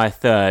 Empire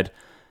third.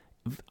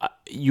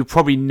 You'll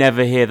probably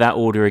never hear that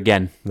order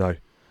again. No.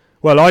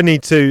 Well, I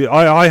need to.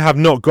 I have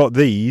not got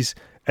these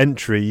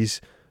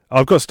entries.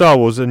 I've got Star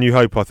Wars and New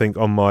Hope, I think,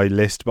 on my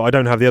list, but I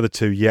don't have the other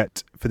 2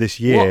 yet for this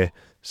year.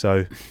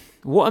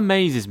 What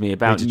amazes me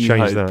about New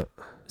Hope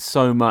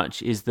so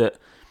much is that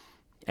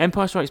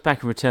Empire Strikes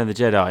Back and Return of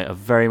the Jedi are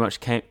very much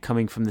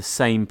coming from the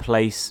same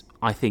place,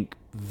 I think,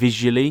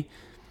 visually.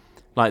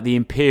 Like, the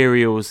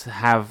Imperials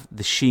have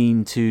the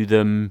sheen to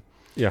them.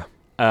 Yeah.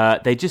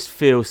 They just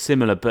feel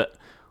similar, but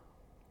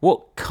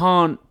what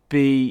can't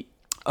be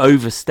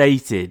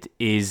overstated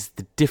is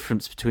the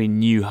difference between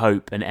New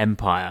Hope and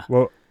Empire.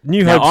 Well,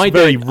 New Hope's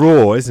very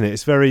raw, isn't it?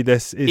 It's very...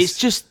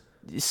 It's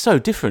so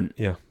different.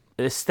 Yeah.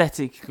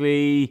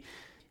 Aesthetically,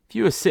 if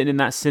you were sitting in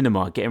that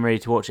cinema getting ready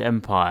to watch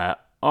Empire...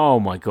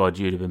 Oh my God,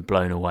 you'd have been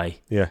blown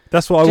away. Yeah,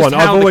 that's what I want.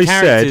 I've always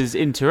said... the characters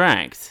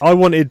interact. I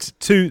wanted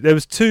there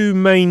was 2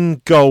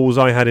 main goals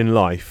I had in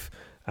life,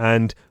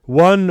 and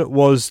one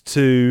was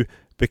to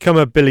become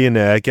a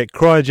billionaire, get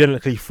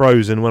cryogenically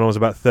frozen when I was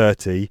about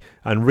 30,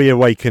 and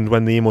reawakened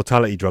when the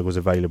immortality drug was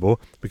available,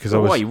 because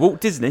you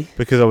Walt Disney?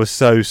 Because I was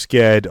so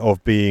scared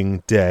of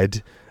being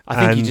dead. I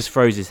think he just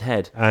froze his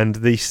head. And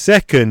the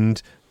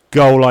second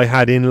goal I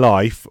had in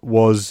life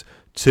was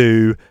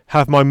to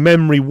have my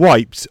memory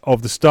wiped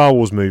of the Star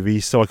Wars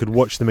movies so I could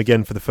watch them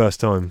again for the first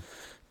time.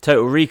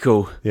 Total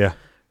Recall. Yeah.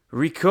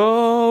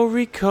 Recall.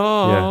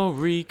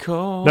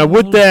 Now,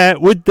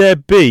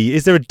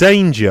 is there a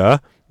danger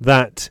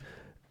that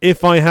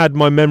if I had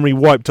my memory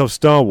wiped of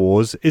Star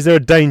Wars, is there a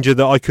danger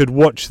that I could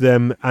watch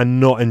them and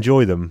not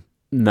enjoy them?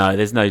 No,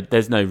 there's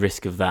no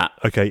risk of that.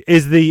 Okay.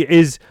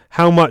 Is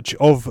how much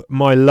of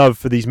my love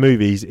for these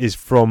movies is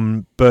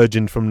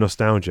burgeoned from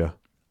nostalgia?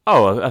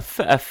 Oh, a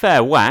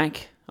fair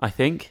whack, I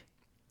think.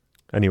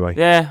 Anyway.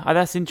 Yeah,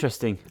 that's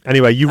interesting.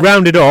 Anyway, you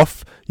rounded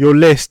off your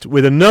list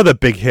with another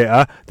big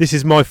hitter. This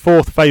is my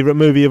 4th favourite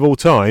movie of all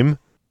time.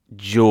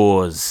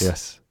 Jaws.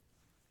 Yes.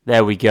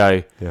 There we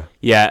go. Yeah.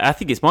 Yeah, I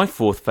think it's my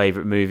 4th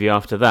favourite movie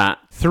after that.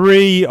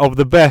 3 of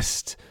the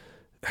best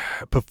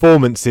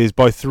performances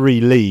by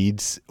 3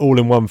 leads, all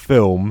in one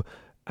film,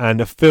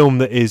 and a film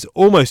that is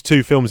almost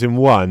 2 films in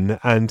one,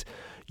 and...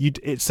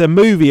 It's a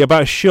movie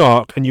about a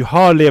shark, and you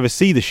hardly ever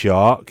see the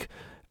shark,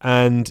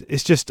 and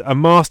it's just a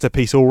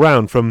masterpiece all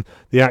round, from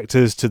the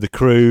actors to the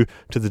crew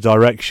to the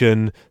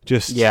direction,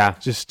 just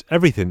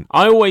everything.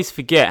 I always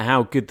forget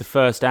how good the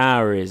first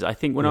hour is. I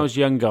think when I was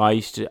younger, I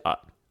used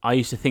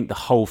to think the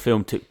whole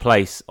film took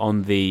place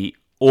on the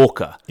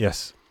Orca.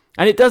 Yes,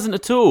 and it doesn't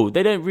at all.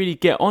 They don't really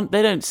get on.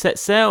 They don't set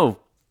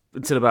sail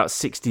until about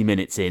 60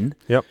 minutes in.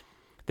 Yep.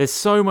 There's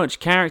so much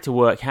character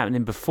work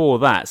happening before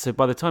that. So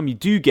by the time you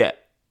do get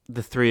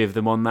the 3 of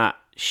them on that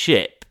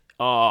ship,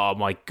 oh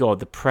my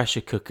God, the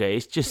pressure cooker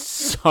is just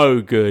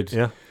so good.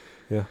 Yeah.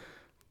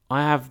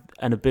 I have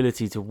an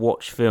ability to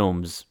watch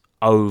films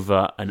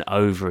over and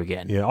over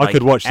again. Yeah, I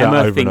could watch that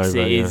over and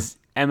over.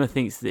 Emma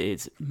thinks that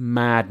it's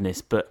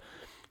madness, but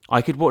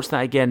I could watch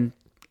that again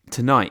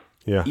tonight.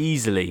 Yeah.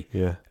 Easily.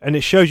 Yeah. And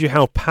it shows you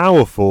how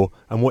powerful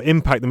and what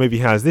impact the movie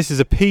has. This is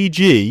a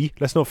PG,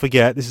 let's not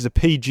forget, this is a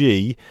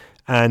PG,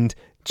 and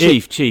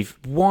Chief,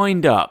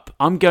 wind up.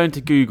 I'm going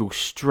to Google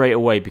straight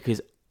away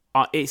because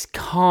it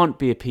can't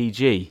be a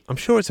PG. I'm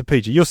sure it's a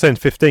PG. You're saying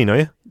 15, are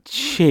you?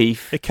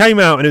 Chief. It came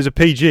out and it was a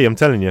PG, I'm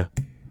telling you.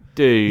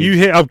 Dude. You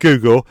hit up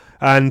Google,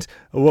 and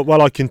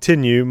while I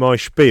continue my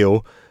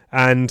spiel,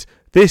 and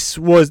this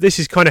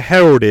is kind of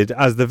heralded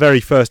as the very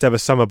first ever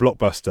summer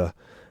blockbuster.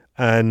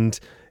 And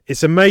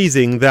it's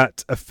amazing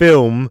that a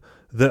film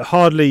that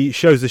hardly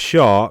shows a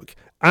shark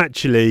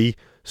actually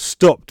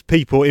stopped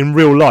people in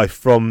real life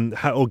from,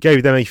 or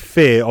gave them a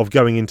fear of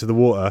going into the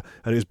water,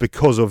 and it was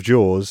because of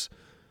Jaws.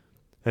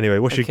 Anyway,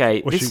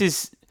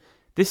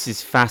 this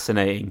is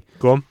fascinating.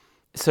 Go on.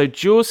 So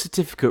Jaws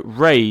certificate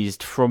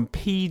raised from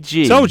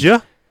PG Told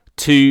you.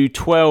 to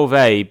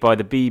 12A by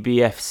the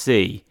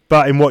BBFC.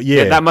 But in what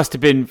year? Yeah, that must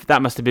have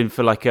been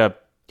for like a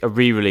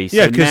re-release.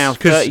 Yeah, so now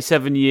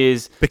 37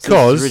 years since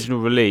the original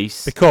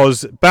release.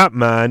 Because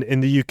Batman in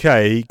the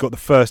UK got the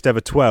first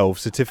ever 12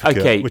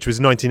 certificate, which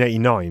was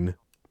 1989.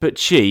 But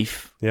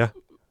Chief, yeah,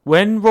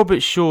 when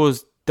Robert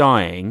Shaw's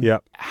dying, yeah,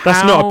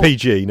 that's not a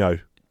PG, no.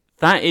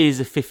 That is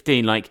a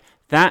 15. Like,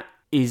 that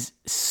is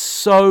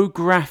so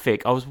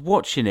graphic. I was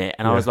watching it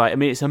and I was like, I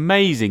mean, it's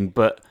amazing,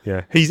 but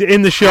yeah, he's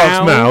in the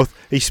shark's mouth.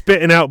 He's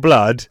spitting out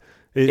blood.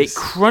 It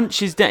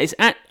crunches down.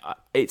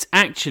 It's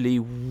actually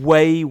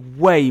way,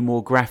 way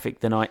more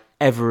graphic than I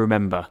ever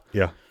remember.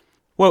 Yeah.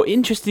 Well,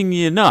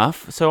 interestingly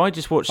enough, so I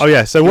just watched. Oh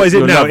yeah. So what is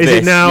it now? Is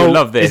it now? You'll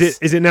love this.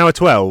 Is it now a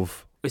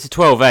 12? It's a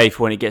 12A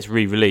for when it gets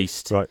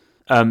re-released. Right.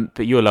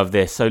 But you'll love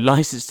this. So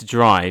License to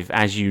Drive,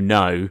 as you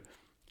know,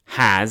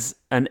 has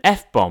an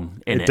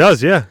F-bomb in it. It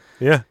does, yeah.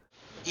 Yeah.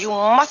 You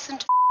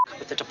mustn't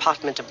with the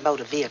Department of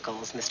Motor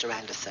Vehicles, Mr.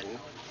 Anderson.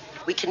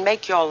 We can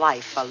make your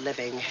life a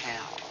living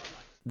hell.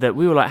 That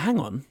we were like, hang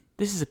on,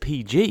 this is a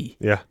PG.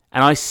 Yeah.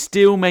 And I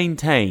still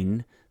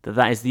maintain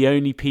that is the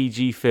only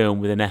PG film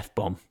with an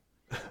F-bomb.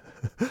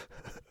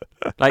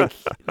 Like,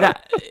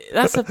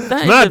 that's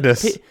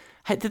madness.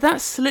 Did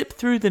that slip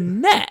through the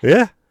net?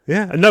 Yeah.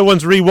 Yeah, and no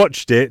one's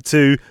rewatched it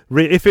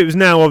if it was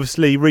now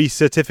obviously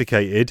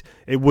recertificated,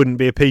 it wouldn't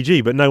be a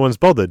PG, but no one's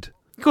bothered.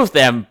 Of course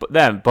they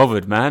haven't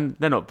bothered, man.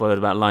 They're not bothered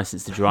about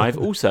License to Drive.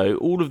 Also,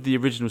 all of the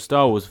original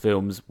Star Wars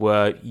films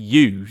were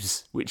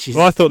U's, which is...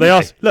 Well, I thought they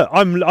asked... Look,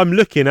 I'm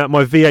looking at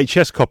my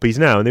VHS copies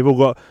now, and they've all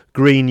got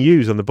green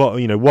U's on the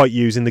bottom, white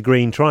U's in the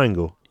green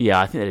triangle.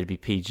 Yeah, I think that'd be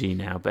PG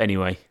now, but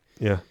anyway.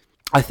 Yeah.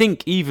 I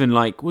think even,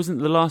 wasn't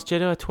The Last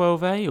Jedi a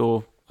 12A,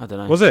 or... I don't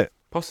know. Was it?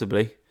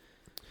 Possibly.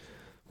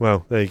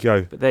 Well, there you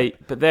go.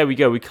 But there we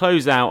go. We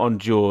close out on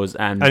Jaws,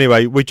 and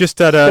anyway, we just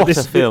had a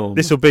film.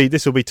 This will be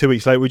 2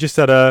 weeks late. We just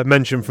had a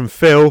mention from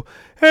Phil.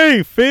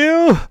 Hey,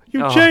 Phil,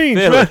 you've changed,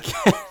 Phil, man.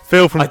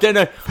 Phil from I don't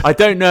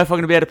know if I'm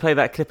going to be able to play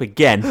that clip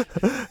again.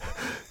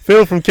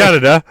 Phil from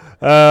Canada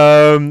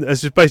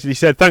has just basically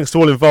said thanks to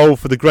all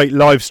involved for the great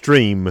live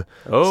stream.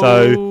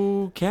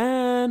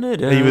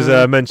 Canada. He was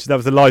mentioned that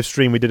was the live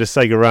stream we did a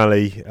Sega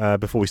rally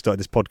before we started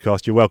this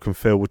podcast. You're welcome,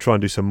 Phil. We'll try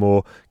and do some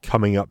more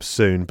coming up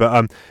soon.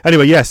 But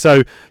anyway, yeah.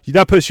 So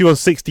that puts you on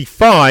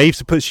 65.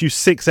 So puts you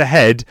 6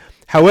 ahead.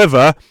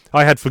 However,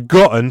 I had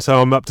forgotten,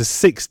 so I'm up to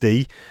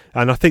 60,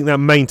 and I think that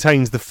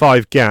maintains the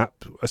 5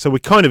 gap. So we're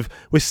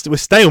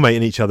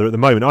stalemating each other at the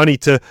moment. I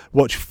need to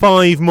watch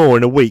 5 more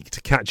in a week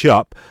to catch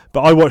up.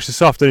 But I watched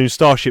this afternoon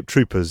Starship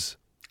Troopers.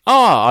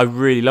 Oh, I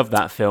really love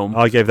that film.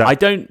 I gave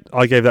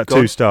that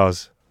 2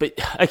 stars. But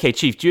okay,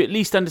 Chief, do you at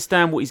least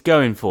understand what he's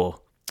going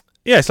for?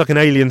 Yeah, it's like an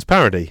Aliens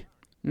parody.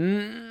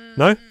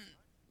 No?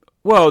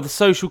 Well, the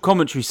social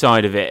commentary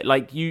side of it,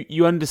 like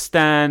you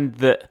understand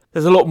that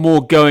there's a lot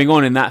more going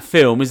on in that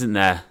film, isn't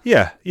there?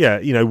 Yeah.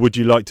 Would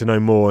you like to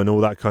know more and all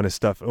that kind of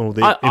stuff, all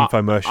the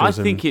infomercials. I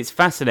think it's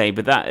fascinating,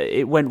 but that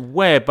it went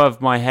way above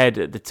my head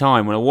at the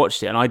time when I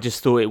watched it, and I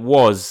just thought it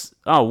was,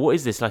 what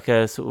is this, like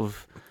a sort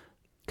of...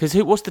 Because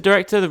what's the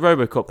director? The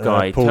RoboCop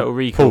guy, Total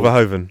Recall. Paul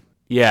Verhoeven.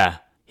 Yeah,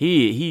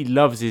 he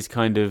loves his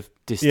kind of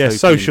dystopian Yeah,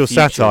 social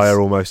futures.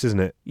 satire almost, isn't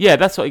it? Yeah,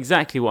 that's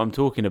exactly what I'm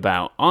talking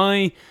about.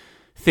 I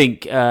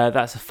think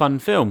that's a fun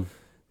film.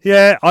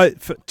 Yeah,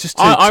 just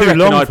too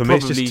long for me.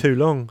 It's just too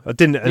long.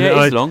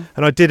 It's long.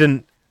 And I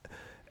didn't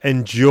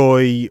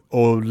enjoy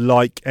or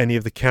like any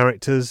of the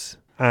characters.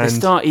 And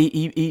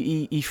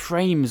he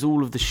frames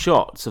all of the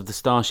shots of the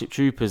Starship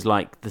Troopers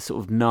like the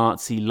sort of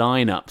Nazi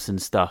lineups and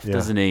stuff,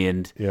 doesn't he?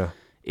 And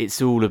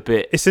it's all a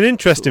bit... It's an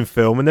interesting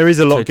film, and there is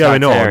a lot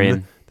going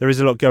on. There is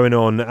a lot going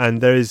on,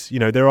 and there is,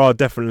 there are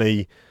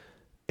definitely...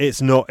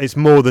 It's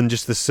more than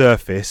just the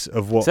surface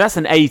of what... So that's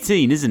an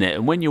 18, isn't it?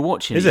 And when you're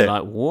watching you're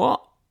like,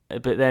 what?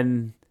 But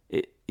then,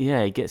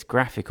 it gets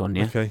graphic on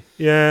you. Okay.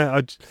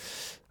 Yeah,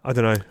 I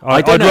don't know.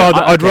 I'm going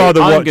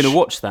to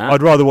watch that.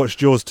 I'd rather watch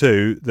Jaws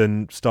 2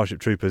 than Starship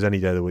Troopers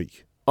any day of the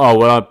week. Oh,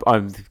 well,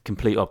 I'm the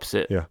complete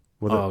opposite. Yeah.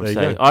 Well, there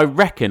you go. I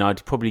reckon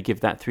I'd probably give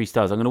that 3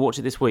 stars. I'm going to watch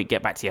it this week.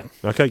 Get back to you.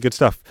 Okay, good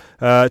stuff.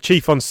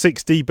 Chief on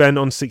 60, Ben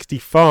on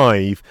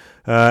 65.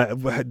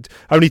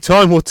 Only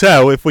time will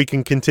tell if we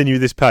can continue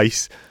this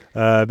pace.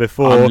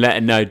 before.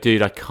 No,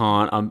 dude, I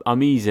can't.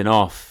 I'm easing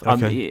off.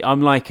 Okay.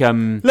 I'm like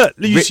Look,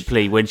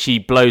 Ripley when she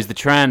blows the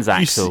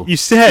transaxle. You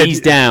said ease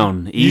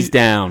down.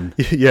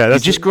 Yeah, You're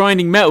just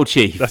grinding metal,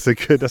 Chief. That's a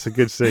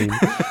good scene.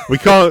 we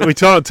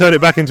can't turn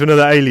it back into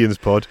another Aliens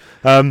pod.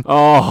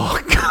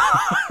 Oh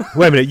God.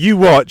 Wait a minute. You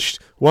watched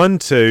 1,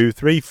 2,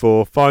 3,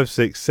 4, 5,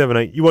 6, 7,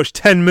 8. You watched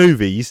 10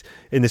 movies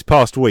in this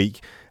past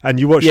week, and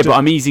you watched. Yeah, but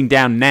I'm easing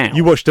down now.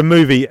 You watched a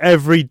movie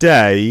every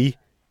day,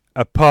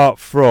 apart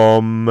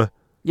from.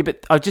 Yeah,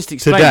 but I just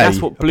explained today,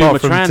 that's what blew my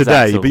apart from transaxle.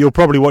 today, but you'll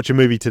probably watch a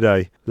movie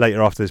today,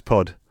 later after this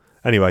pod.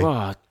 Anyway.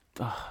 Well,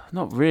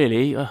 not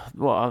really.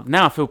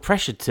 Now I feel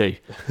pressured to.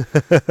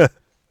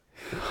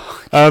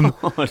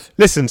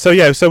 Listen,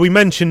 so we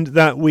mentioned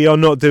that we are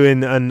not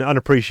doing an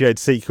unappreciated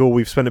sequel.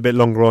 We've spent a bit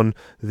longer on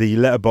the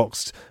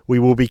Letterboxd. We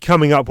will be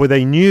coming up with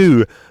a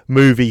new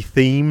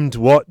movie-themed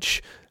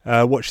watch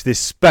this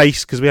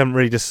space, because we haven't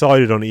really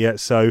decided on it yet,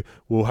 so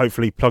we'll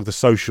hopefully plug the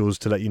socials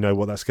to let you know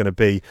what that's going to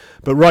be.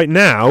 But right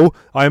now,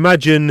 I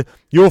imagine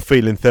you're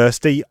feeling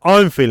thirsty,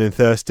 I'm feeling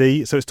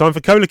thirsty, so it's time for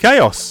Cola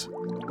Chaos.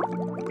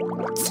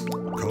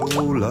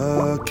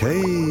 Cola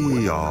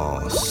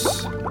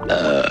Chaos.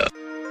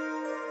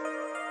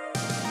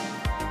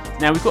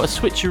 Now we've got a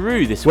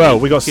switcheroo this week. Well,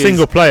 we got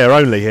single player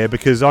only here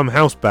because I'm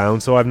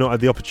housebound, so I've not had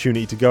the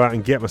opportunity to go out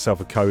and get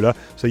myself a cola.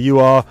 So you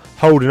are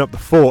holding up the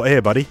fort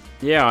here, buddy.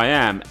 Yeah, I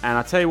am. And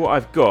I'll tell you what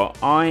I've got.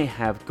 I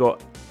have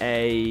got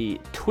a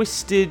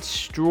twisted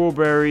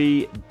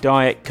strawberry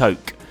Diet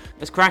Coke.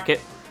 Let's crack it.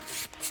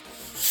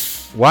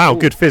 Wow, Ooh.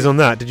 Good fizz on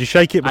that. Did you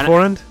shake it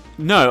beforehand?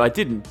 No, I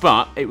didn't,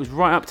 but it was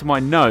right up to my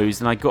nose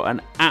and I got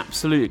an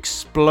absolute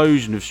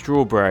explosion of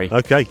strawberry.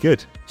 Okay,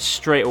 good.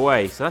 Straight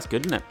away. So that's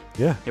good, isn't it?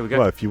 Yeah. Here we go.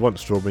 Well, if you want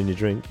strawberry in your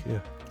drink, yeah.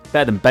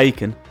 Better than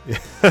bacon.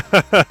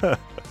 What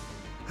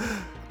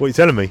are you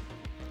telling me?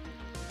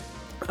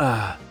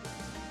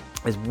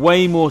 There's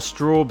way more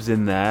straws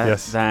in there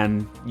Yes.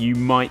 than you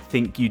might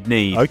think you'd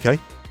need. Okay.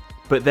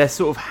 But they're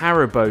sort of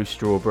Haribo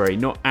strawberry,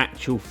 not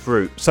actual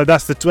fruit. So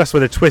that's where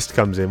the twist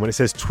comes in, when it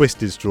says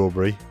twisted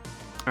strawberry.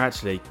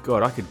 Actually,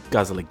 God, I could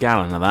guzzle a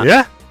gallon of that.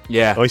 Yeah?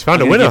 Yeah. Oh, he's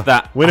found I'm a gonna winner.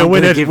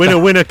 give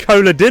that- Winner,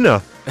 cola dinner.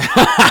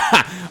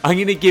 I'm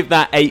going to give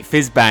that 8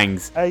 fizz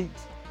bangs. 8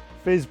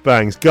 fizz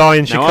bangs. Guy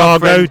in Now, our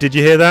Chicago, friend- did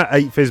you hear that?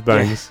 8 fizz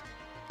bangs.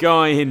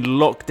 Guy in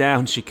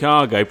lockdown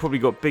Chicago probably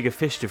got bigger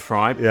fish to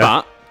fry, Yeah.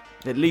 but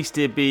at least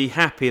he'd be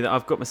happy that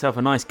I've got myself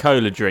a nice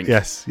cola drink.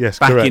 Yes,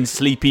 Back correct. in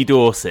sleepy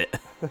Dorset.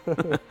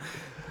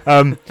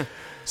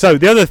 So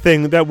the other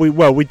thing that we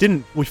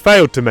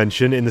failed to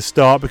mention in the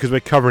start, because we're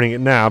covering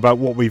it now, about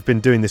what we've been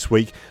doing this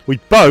week. We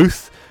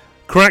both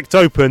cracked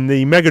open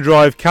the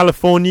Megadrive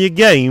California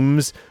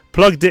games,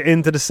 plugged it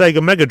into the Sega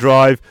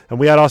Megadrive, and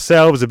we had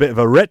ourselves a bit of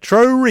a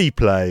retro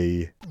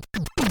replay.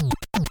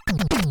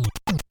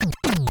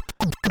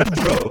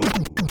 Retro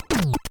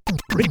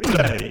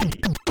replay.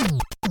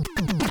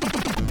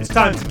 It's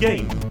time to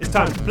game, it's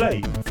time to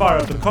play. Fire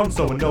up the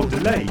console with no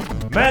delay.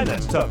 Man,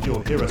 that's tough,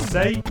 you'll hear us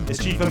say.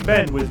 It's Chief and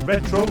Ben with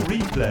Retro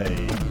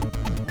Replay.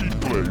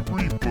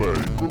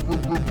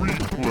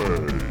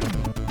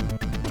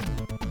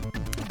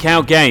 Replay.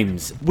 Cow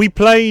Games. We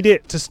played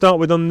it to start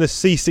with on the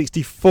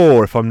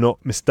C64, if I'm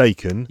not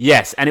mistaken.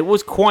 Yes, and it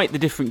was quite the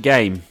different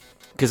game.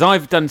 Because I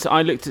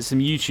looked at some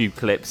YouTube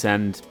clips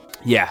and...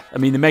 yeah, I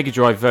mean, the Mega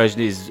Drive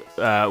version is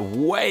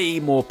way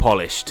more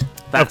polished.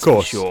 That's of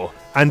course. for sure.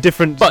 And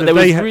different... But there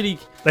was really...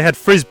 They had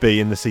Frisbee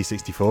in the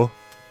C64.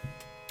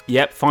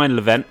 Yep, final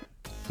event.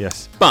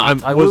 Yes.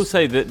 But I will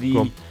say that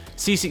the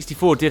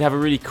C64 did have a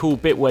really cool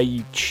bit where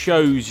you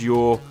chose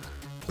your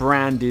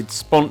branded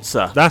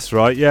sponsor. That's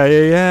right. Yeah.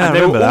 And I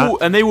remember that.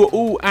 And they were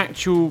all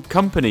actual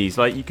companies.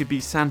 Like, you could be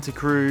Santa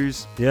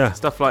Cruz. Yeah.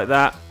 Stuff like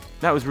that.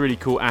 That was a really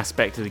cool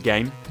aspect of the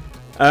game.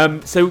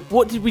 So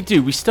what did we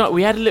do?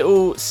 We had a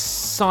little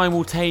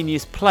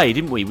simultaneous play,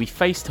 didn't we? We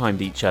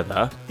FaceTimed each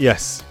other.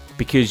 Yes.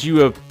 Because you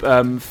were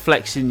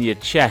flexing your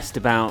chest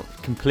about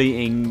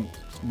completing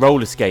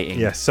roller skating.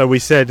 Yes. So we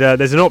said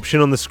there's an option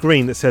on the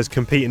screen that says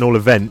compete in all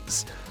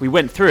events. We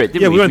went through it,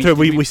 didn't we? Yeah, we went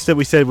through it.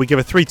 We said we give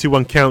a 3, 2,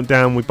 1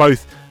 countdown. We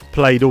both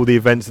played all the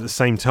events at the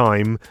same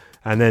time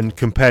and then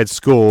compared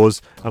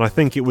scores. And I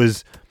think it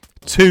was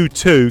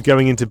 2-2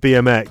 going into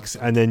BMX,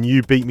 and then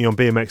you beat me on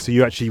BMX, so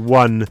you actually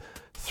won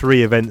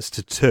 3 events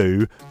to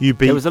 2.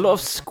 There was a lot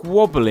of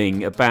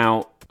squabbling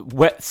about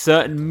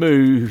certain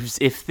moves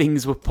if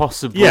things were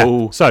possible.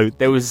 Yeah. So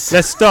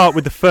let's start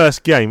with the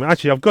first game.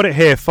 Actually, I've got it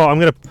here. I'm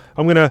gonna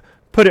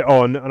put it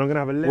on, and I'm gonna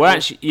have a little. Well,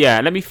 actually, yeah.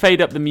 Let me fade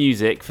up the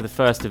music for the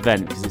first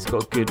event because it's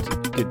got a good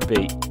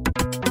beat.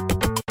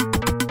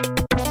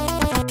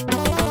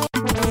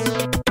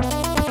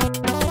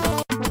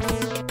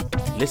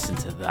 Listen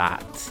to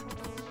that.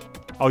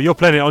 Oh, you're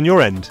playing it on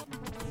your end.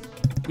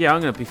 Yeah,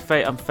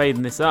 I'm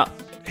fading this up.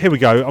 Here we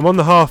go. I'm on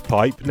the half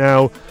pipe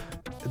now.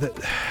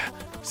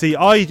 See,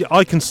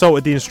 I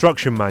consulted the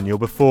instruction manual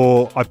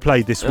before I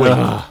played this week.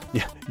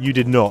 Yeah, you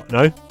did not,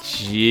 no?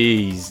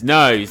 Jeez,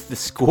 no. The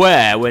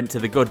square went to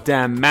the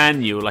goddamn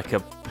manual like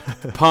a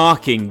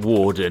parking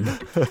warden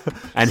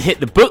and hit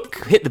the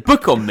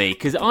book on me,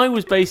 because I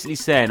was basically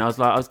saying, I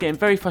was getting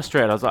very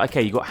frustrated. I was like,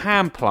 okay, you got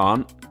hand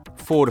plant,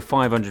 400 to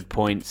 500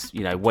 points,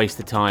 waste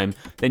of time.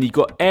 Then you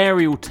got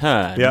aerial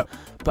turn. Yep.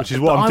 Which is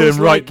what I'm doing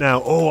right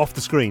now, off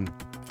the screen.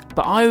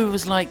 But I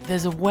was like,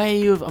 there's a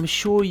way of, I'm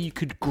sure you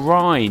could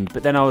grind,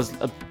 but then I was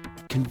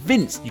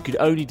convinced you could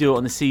only do it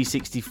on the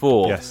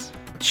C64. Yes.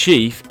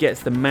 Chief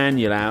gets the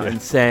manual out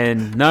and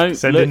saying, no,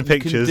 send look, in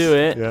pictures. You can do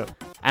it.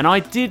 Yep. And I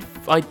did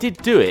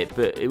do it,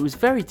 but it was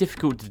very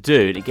difficult to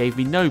do, and it gave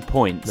me no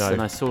points,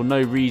 and I saw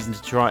no reason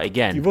to try it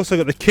again. You've also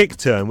got the kick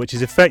turn, which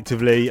is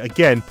effectively,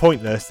 again,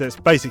 pointless. That's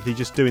basically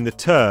just doing the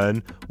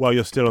turn while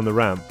you're still on the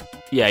ramp.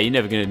 Yeah, you're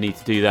never going to need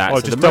to do that.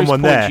 I've so just the done most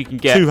one points there. You can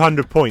get,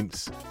 200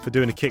 points for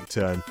doing a kick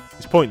turn.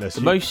 It's pointless.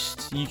 The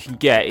most you can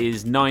get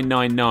is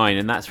 999,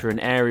 and that's for an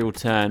aerial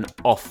turn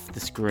off the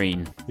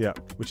screen. Yeah,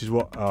 which is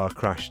what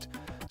crashed.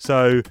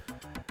 So,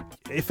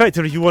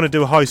 effectively, if you want to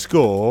do a high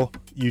score,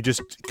 you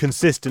just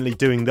consistently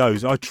doing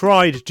those. I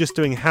tried just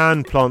doing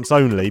hand plants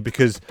only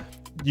because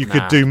you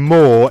could do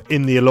more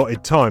in the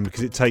allotted time,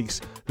 because it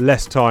takes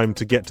less time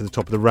to get to the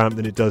top of the ramp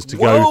than it does to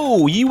go.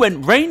 Whoa, you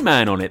went Rain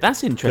Man on it.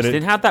 That's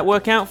interesting. How'd that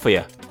work out for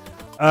you?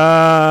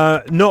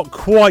 Not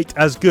quite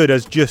as good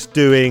as just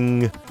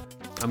doing.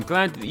 I'm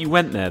glad that you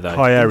went there though.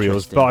 High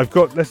aerials, but I've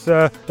got. Let's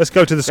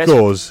go to the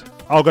scores.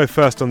 I'll go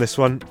first on this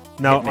one.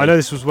 Now I know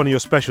this was one of your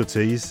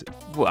specialties.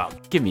 Well,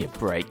 give me a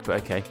break,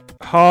 but okay.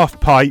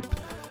 Half pipe,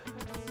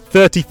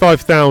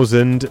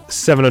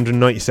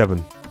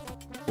 35,797.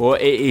 Well,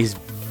 it is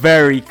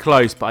very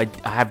close, but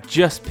I have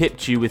just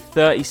pipped you with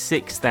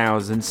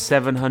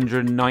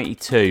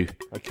 36,792.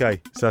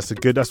 Okay, so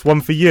that's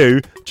one for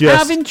you.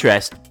 Out of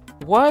interest,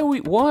 why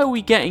are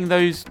we getting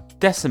those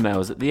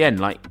decimals at the end?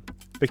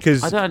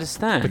 Because I don't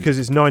understand. Because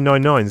it's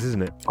 999s,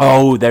 isn't it?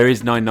 Oh, there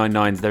is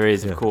 999s. There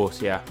is, of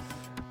course, yeah.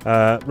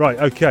 Right,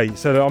 okay.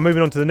 So I'm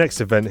moving on to the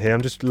next event here.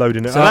 I'm just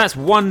loading it up. So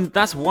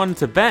that's one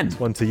to Ben. It's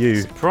one to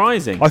you.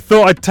 Surprising. I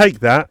thought I'd take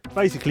that.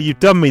 Basically, you've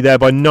done me there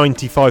by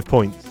 95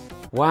 points.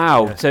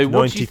 Wow. Yeah, so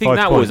what do you think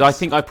that points. was? I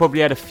think I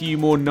probably had a few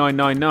more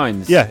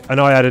 999s. Yeah,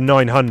 and I had a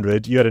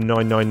 900. You had a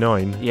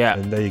 999. Yeah.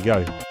 And there you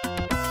go.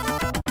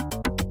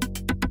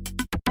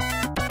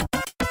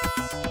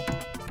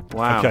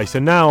 Wow. Okay, so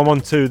now I'm on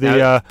to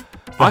the...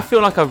 I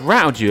feel like I've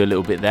rattled you a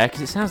little bit there,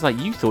 because it sounds like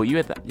you thought you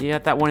had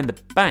that one in the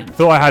bank.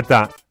 Thought I had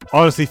that.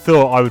 Honestly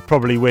thought I would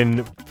probably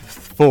win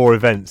 4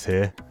 events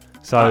here.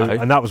 So,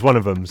 and that was one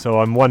of them. So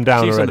I'm one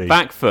down already. On the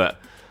back foot.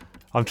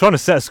 I'm trying to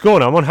set a score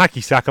now. I'm on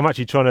hacky sack. I'm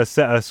actually trying to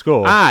set a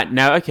score.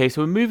 Now, okay,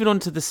 so we're moving on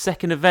to the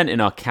second event in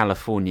our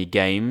California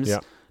games.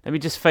 Yep. Let me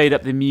just fade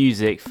up the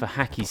music for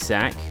hacky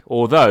sack.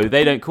 Although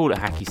they don't call it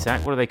hacky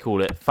sack. What do they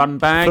call it? Fun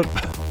bag?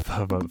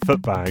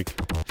 Foot bag.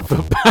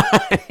 Foot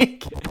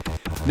bag.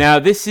 Now,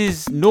 this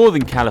is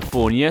Northern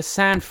California,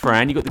 San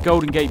Fran. You've got the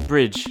Golden Gate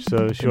Bridge.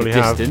 So surely in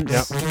the have.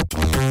 distance. Yep.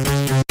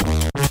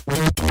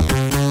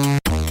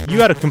 You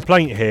had a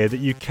complaint here that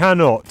you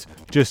cannot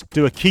just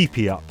do a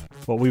keepy up.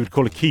 What we would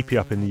call a keepy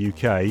up in the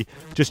UK.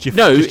 Just your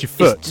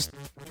foot.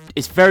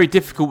 It's very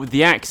difficult with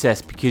the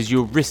access because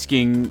you're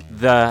risking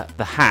the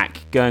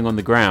hack going on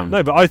the ground.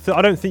 No, but I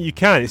don't think you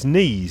can. It's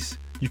knees.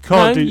 You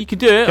can't do... you can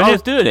do it. I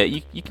was doing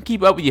it. You can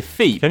keep it up with your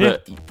feet.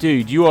 But,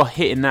 dude, you are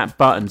hitting that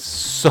button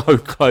so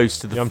close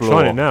to the floor. I'm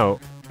trying it now.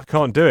 I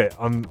can't do it.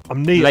 I'm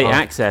late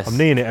access. I'm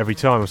kneeing it every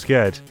time. I'm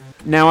scared.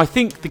 Now, I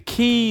think the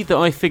key that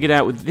I figured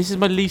out this is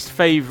my least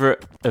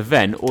favourite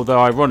event, although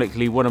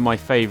ironically one of my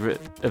favourite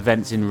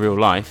events in real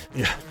life.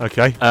 Yeah,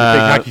 okay. You're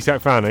a big hacky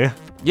sack fan, are you?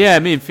 Yeah,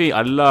 me and Feet,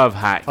 I love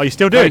hack. Oh, you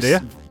still do it, do you?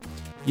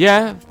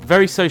 Yeah,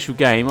 very social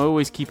game. I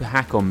always keep a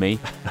hack on me.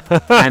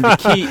 And the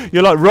key...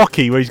 You're like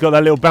Rocky, where he's got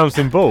that little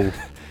bouncing ball.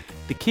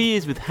 The key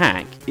is with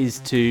hack is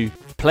to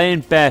play in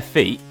bare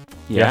feet.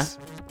 Yeah.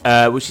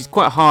 Yes. Which is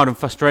quite hard and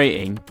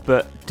frustrating.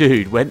 But,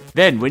 dude, when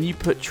you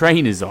put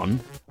trainers on,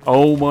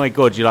 oh my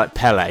God, you're like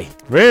Pele.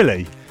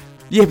 Really?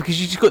 Yeah,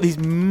 because you just got these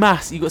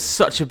you've got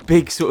such a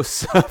big sort of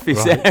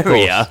surface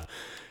area.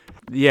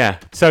 Yeah.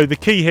 So the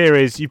key here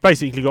is you've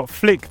basically got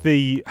flick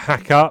the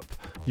hack up.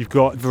 You've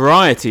got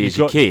variety is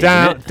your key.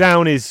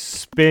 Down is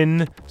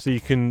spin, so you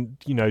can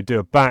do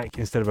a back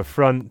instead of a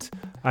front.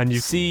 And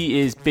C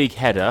is big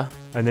header.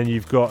 And then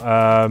you've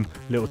got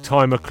little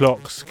timer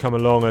clocks come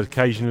along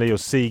occasionally, or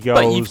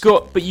seagulls.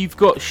 But you've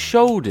got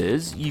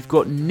shoulders, you've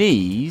got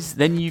knees,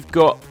 then you've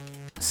got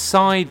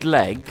side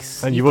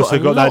legs, and you've also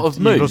got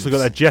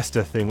that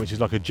jester thing, which is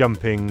like a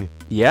jumping.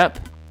 Yep.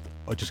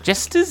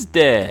 Jester's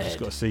dead. It's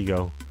got a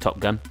seagull. Top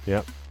Gun.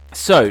 Yep.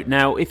 So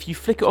now, if you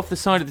flick it off the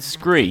side of the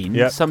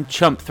screen, some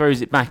chump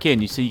throws it back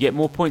in. So you get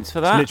more points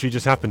for that. It's literally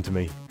just happened to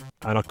me,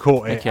 and I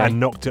caught it and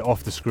knocked it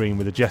off the screen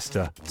with a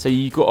jester. So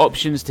you've got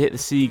options to hit the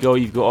seagull.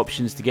 You've got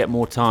options to get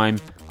more time.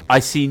 I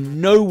see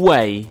no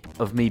way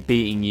of me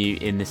beating you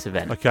in this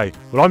event. Okay.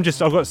 Well, I've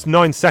got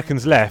 9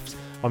 seconds left.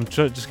 I'm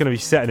just going to be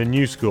setting a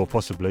new score,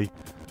 possibly.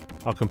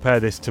 I'll compare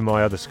this to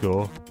my other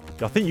score.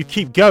 I think you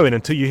keep going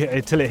until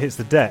it hits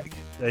the deck.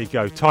 There you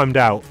go, timed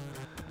out.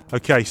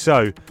 Okay,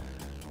 so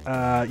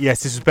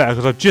Yes, this is better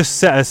because I've just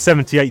set a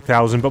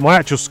 78,000, but my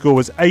actual score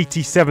was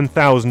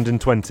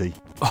 87,020.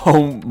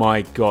 Oh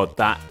my god,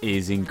 that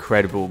is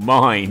incredible.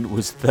 Mine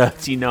was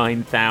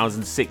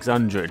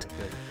 39,600.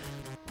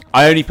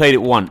 I only played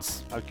it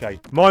once. Okay,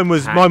 mine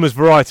was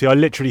variety. I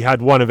literally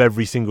had one of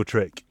every single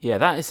trick. Yeah,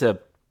 that is a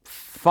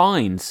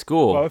fine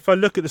score. Well, if I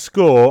look at the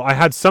score, I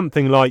had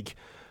something like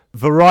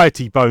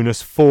variety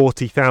bonus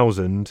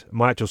 40,000.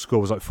 My actual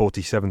score was like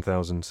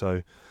 47,000.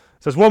 So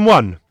it's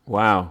 1-1.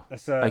 Wow.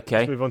 Let's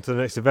move on to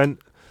the next event,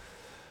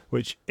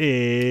 which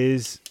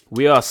is...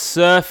 We are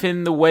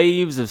surfing the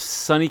waves of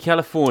sunny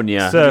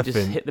California. Surfing.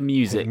 Just hit the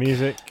music.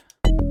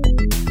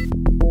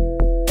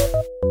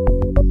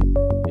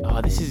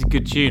 Oh, this is a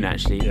good tune,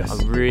 actually. Yes.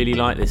 I really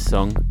like this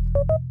song.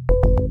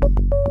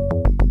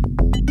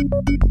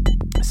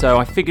 So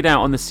I figured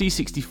out on the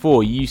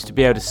C64, you used to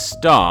be able to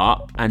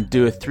start and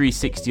do a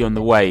 360 on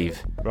the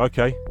wave.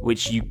 Okay.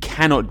 Which you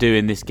cannot do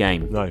in this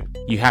game. No.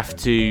 You have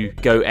to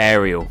go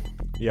aerial.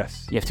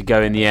 Yes. You have to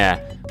go in the air,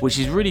 which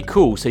is really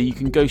cool. So you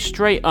can go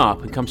straight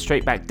up and come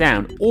straight back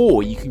down,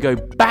 or you can go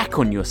back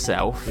on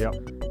yourself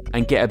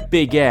and get a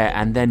big air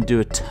and then do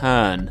a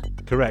turn.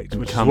 Correct,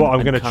 which is what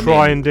I'm going to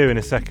try and do in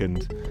a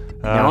second.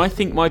 Now, I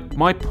think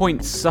my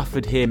points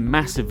suffered here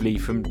massively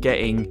from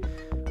getting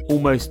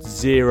almost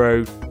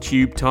zero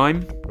tube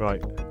time.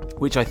 Right.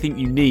 Which I think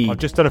you need. I've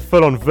just done a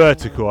full-on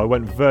vertical. I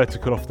went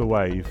vertical off the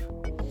wave.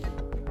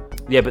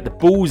 Yeah, but the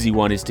ballsy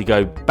one is to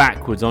go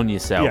backwards on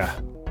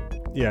yourself.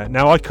 Yeah,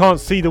 now I can't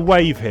see the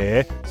wave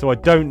here, so I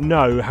don't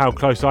know how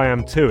close I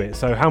am to it.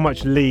 So how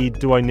much lead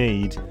do I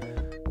need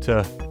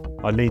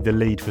I need the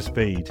lead for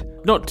speed.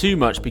 Not too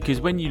much,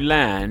 because when you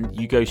land,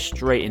 you go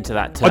straight into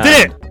that turn. I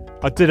did it!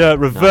 I did a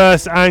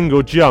reverse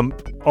angle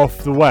jump off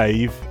the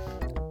wave.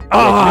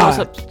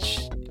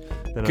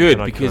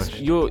 Good, because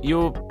you're...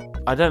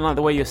 I don't like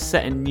the way you're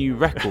setting new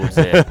records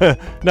here.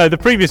 No, the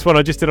previous one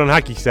I just did on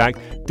Hacky Sack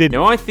did...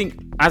 No, I think,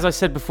 as I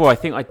said before, I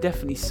think I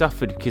definitely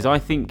suffered, because I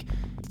think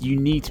you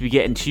need to be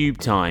getting tube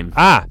time.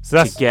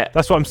 So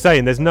that's what I'm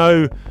saying. There's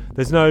no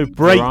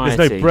break. Variety.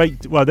 There's no break.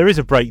 Well, there is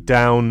a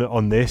breakdown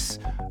on this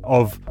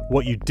of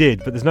what you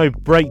did, but there's no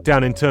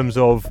breakdown in terms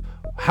of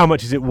how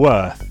much is it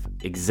worth.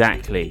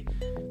 Exactly.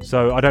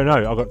 So I don't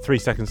know. I've got 3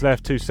 seconds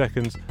left. 2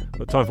 seconds.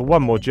 Got time for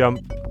one more jump.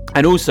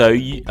 And also,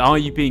 are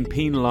you being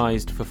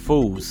penalised for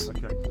falls?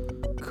 Okay.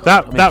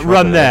 That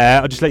run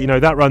there, I'll just let you know,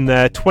 that run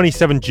there,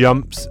 27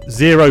 jumps,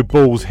 0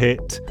 balls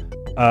hit,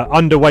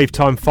 under wave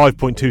time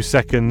 5.2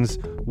 seconds,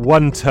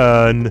 1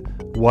 turn,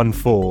 1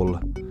 fall.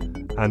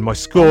 And my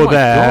score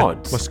my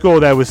score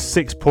there was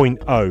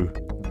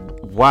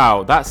 6.0.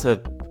 Wow, that's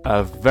a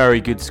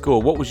very good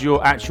score. What was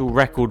your actual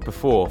record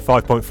before?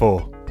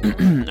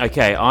 5.4.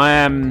 Okay,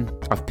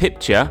 I've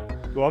pipped you.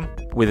 Go on.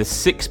 With a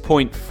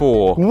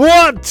 6.4.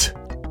 What?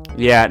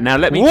 Yeah, now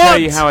let me tell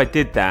you how I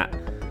did that.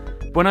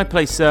 When I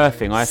play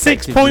surfing, I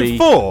effectively...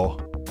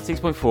 6.4?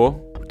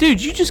 6.4? Dude,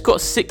 you just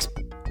got six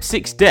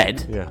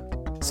dead. Yeah.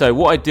 So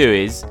what I do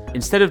is,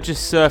 instead of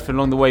just surfing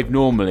along the wave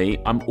normally,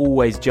 I'm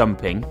always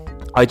jumping.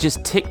 I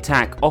just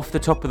tic-tac off the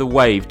top of the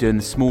wave doing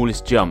the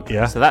smallest jump.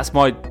 Yeah. So that's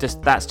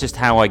just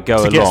how I go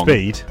along. To get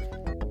speed?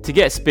 To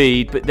get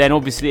speed, but then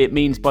obviously it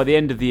means by the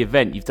end of the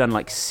event, you've done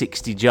like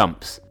 60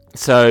 jumps.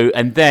 So,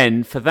 and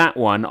then for that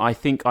one, I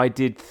think I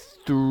did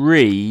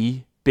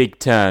 3 big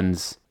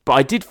turns. But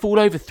I did fall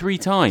over 3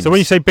 times. So when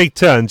you say big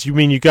turns, you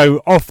mean you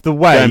go off the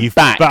wave,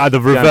 but at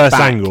the reverse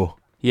angle?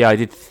 Yeah, I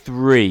did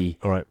 3.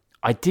 All right.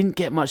 I didn't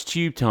get much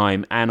tube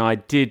time, and I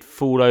did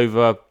fall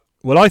over.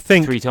 Well, I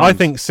think 3 times. I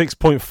think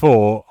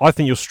 6.4. I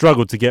think you'll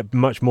struggle to get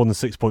much more than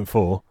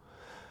 6.4.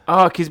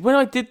 Oh, because when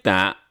I did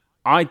that,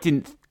 I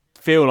didn't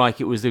feel like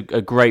it was a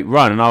great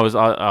run, and I was,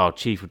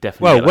 Chief would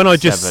definitely. Well, when I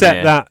just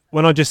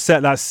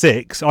set that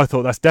 6, I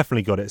thought that's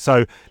definitely got it.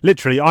 So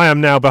literally, I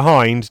am now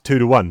behind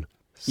 2-1.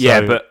 So,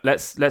 yeah, but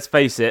let's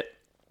face it.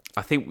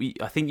 I think you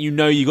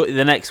got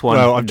the next one.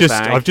 Well, I've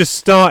just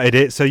started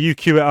it, so you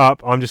cue it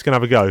up. I'm just gonna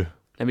have a go.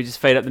 Let me just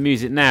fade up the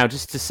music now,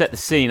 just to set the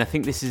scene. I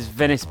think this is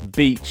Venice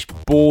Beach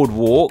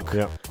Boardwalk.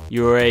 Yep.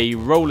 You're a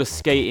roller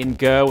skating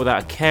girl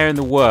without a care in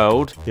the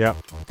world. Yeah.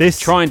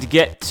 Trying to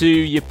get to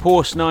your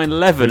Porsche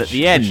 911 at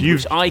the end,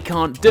 which I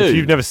can't do. Which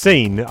you've never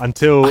seen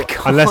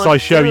unless I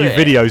show you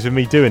videos of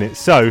me doing it.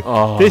 So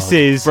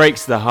this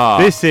breaks the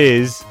heart.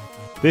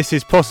 This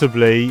is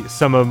possibly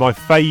some of my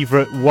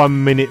favourite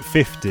 1 minute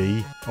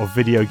 50 of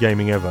video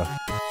gaming ever.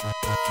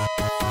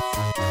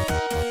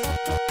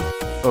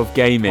 Of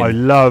gaming. I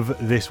love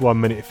this 1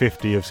 minute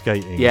 50 of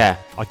skating. Yeah.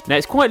 Now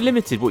it's quite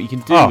limited what you can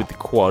do with the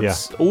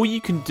quads. Yeah. All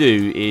you can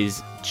do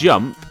is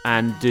jump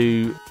and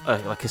do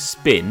like a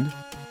spin.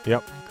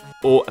 Yep.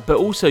 But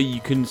also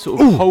you can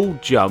sort of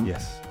hold jump.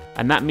 Yes.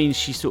 And that means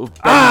she sort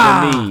of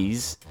bends her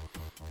knees.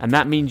 And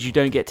that means you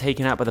don't get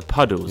taken out by the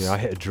puddles. Yeah, I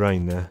hit a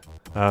drain there.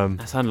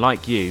 That's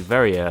unlike you,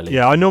 very early.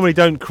 Yeah, I normally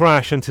don't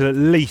crash until at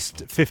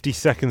least 50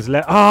 seconds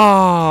left.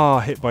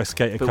 Hit by a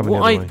skater coming the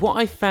other way. What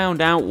I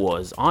found out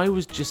was I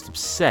was just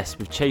obsessed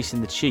with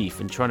chasing the Chief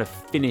and trying to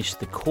finish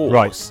the course.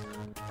 Right.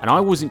 And I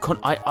wasn't.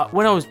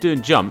 When I was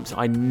doing jumps,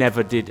 I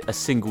never did a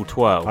single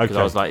twirl because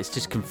I was like, it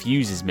just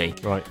confuses me.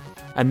 Right.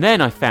 And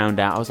then I found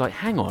out, I was like,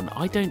 hang on,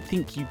 I don't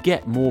think you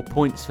get more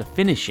points for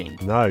finishing.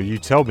 No, you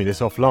told me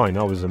this offline.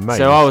 I was amazed.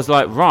 So I was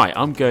like, right,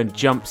 I'm going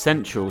jump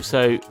central.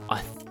 So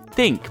I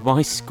think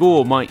my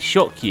score might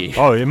shock you.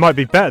 Oh, it might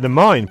be better than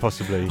mine,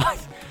 possibly.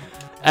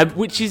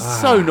 Which is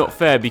so not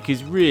fair,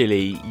 because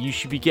really, you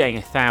should be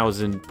getting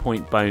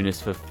 1,000-point bonus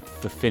for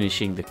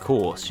finishing the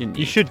course, shouldn't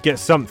you? You should get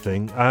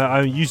something.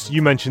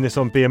 You mentioned this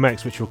on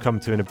BMX, which we'll come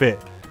to in a bit.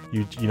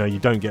 You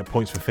don't get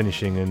points for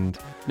finishing. And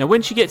now,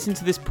 when she gets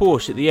into this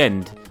Porsche at the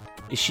end,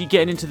 is she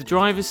getting into the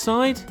driver's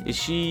side? Is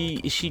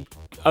she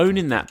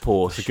owning that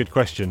Porsche? It's a good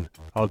question.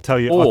 I'll tell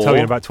you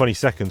in about 20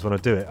 seconds when I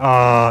do it.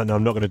 No,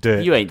 I'm not going to do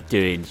it. You ain't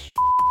doing.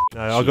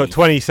 No, I've got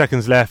 20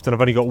 seconds left, and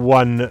I've only got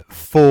one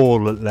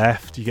fall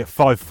left. You get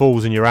 5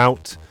 falls and you're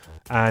out.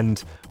 And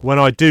when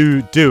I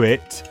do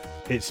it,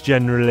 it's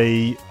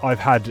generally I've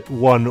had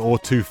 1 or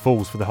 2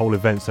 falls for the whole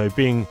event. So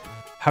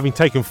having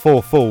taken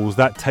 4 falls,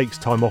 that takes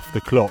time off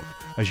the clock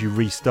as you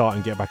restart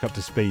and get back up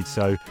to speed.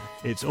 So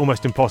it's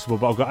almost impossible,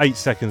 but I've got 8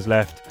 seconds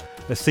left.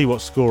 Let's see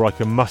what score I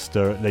can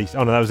muster at least.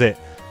 Oh no, that was it.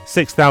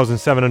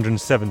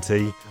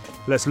 6,770.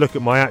 Let's look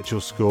at my actual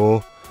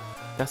score.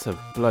 That's a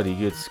bloody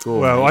good score.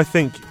 Well, mate. I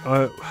think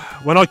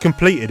when I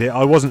completed it,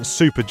 I wasn't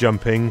super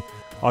jumping.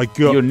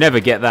 You'll never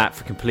get that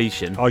for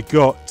completion. I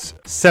got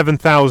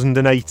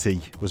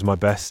 7,080 was my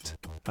best,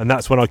 and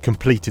that's when I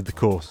completed the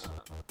course.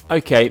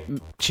 Okay,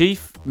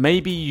 Chief,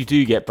 maybe you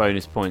do get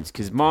bonus points,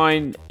 because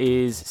mine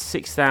is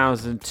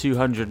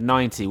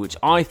 6,290, which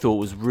I thought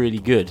was really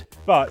good.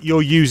 But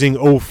you're using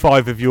all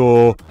 5 of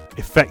your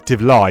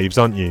effective lives,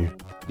 aren't you?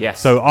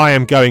 Yes. So I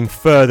am going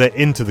further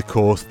into the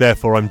course,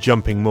 therefore I'm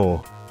jumping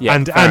more. Yeah,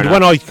 and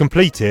when I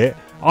complete it,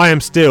 I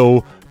am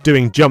still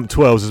doing jump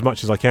twirls as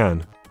much as I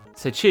can.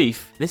 So,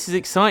 Chief, this is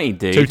exciting,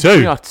 dude. 2-2.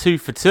 We are 2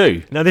 for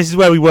 2. Now, this is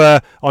where we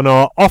were on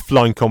our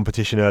offline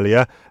competition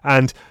earlier,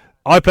 and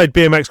I played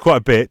BMX quite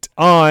a bit.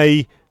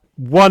 I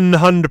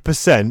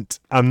 100%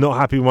 am not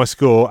happy with my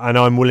score, and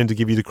I'm willing to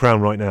give you the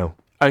crown right now.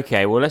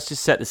 Okay, well, let's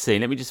just set the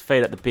scene. Let me just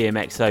fade up the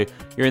BMX. So,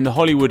 you're in the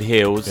Hollywood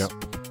Hills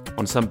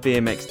on some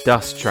BMX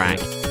dust track.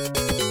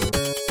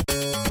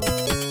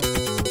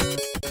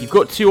 You've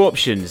got 2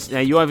 options.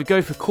 Now, you either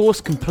go for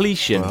course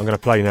completion. Right, I'm going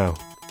to play now.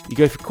 You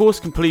go for course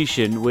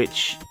completion,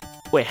 which...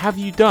 Wait, have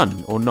you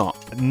done or not?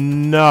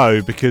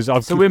 No, because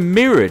I've... So we're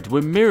mirrored.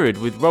 We're mirrored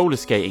with roller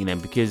skating then,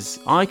 because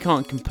I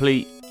can't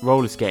complete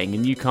roller skating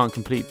and you can't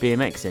complete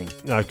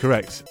BMXing. No,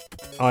 correct.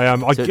 I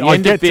am. I So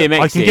can get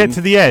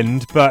to the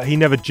end, but he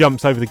never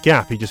jumps over the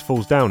gap. He just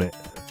falls down it.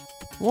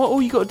 What?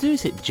 All you got to do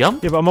is hit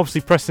jump? Yeah, but I'm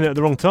obviously pressing it at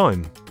the wrong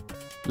time.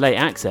 Late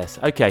access.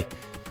 Okay.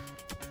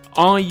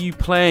 Are you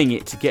playing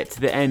it to get to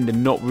the end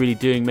and not really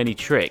doing many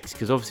tricks?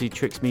 Because obviously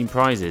tricks mean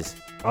prizes.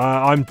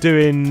 I'm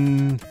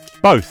doing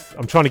both.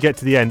 I'm trying to get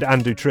to the end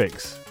and do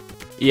tricks.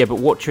 Yeah, but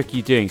what trick are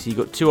you doing? So you've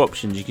got 2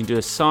 options. You can do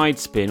a side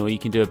spin or you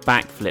can do a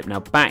backflip. Now,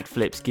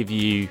 backflips give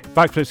you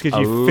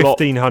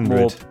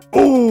 1,500.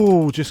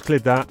 Oh, just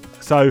cleared that.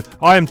 So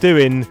I'm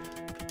doing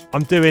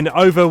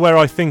over where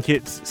I think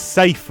it's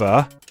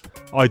safer.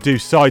 I do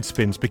side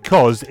spins,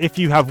 because if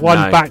you have one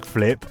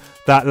backflip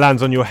that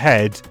lands on your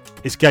head,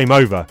 it's game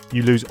over.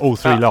 You lose all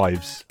 3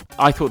 lives.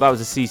 I thought that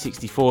was a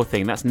C64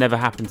 thing. That's never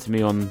happened to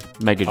me on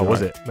Megadrive. Oh,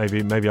 was it?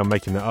 Maybe I'm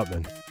making that up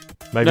then.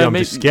 I'm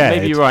just scared.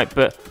 Maybe you're right,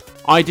 but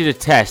I did a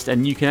test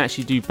and you can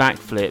actually do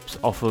backflips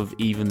off of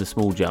even the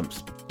small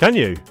jumps. Can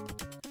you?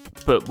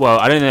 But, well,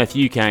 I don't know if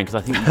you can, because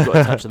I think you've got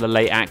a touch of the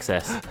late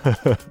access.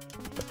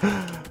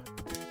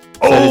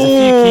 So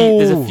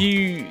there's a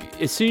few,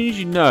 as soon as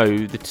you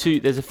know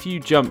there's a few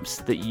jumps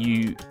that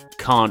you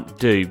can't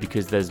do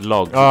because there's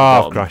logs at the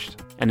bottom. Crashed.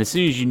 And as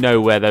soon as you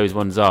know where those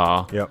ones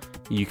are, yep,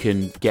 you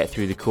can get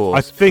through the course.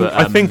 I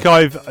think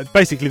I've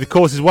basically, the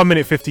course is 1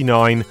 minute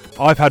 59.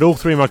 I've had all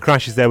 3 of my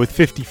crashes there with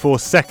 54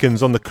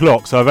 seconds on the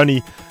clock, so I've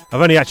only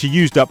actually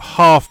used up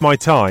half my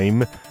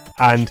time,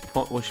 and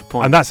what's your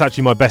point? And that's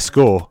actually my best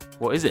score.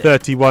 What is it?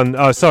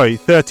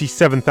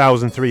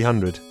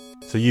 37,300.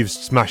 So you've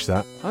smashed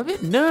that. I'm a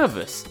bit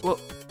nervous. Well,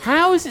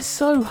 how is it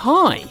so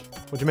high?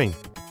 What do you mean?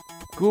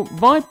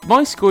 Well,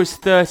 my score is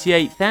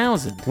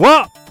 38,000.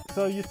 What?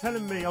 So you're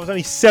telling me I was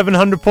only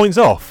 700 points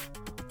off?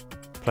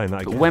 Playing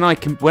that again. But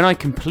when I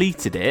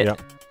completed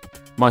it,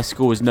 my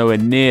score was nowhere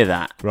near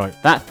that. Right.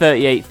 That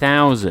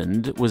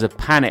 38,000 was a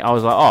panic. I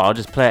was like, I'll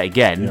just play it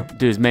again,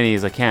 do as many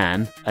as I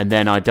can, and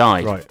then I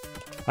died. Right.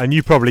 And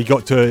you probably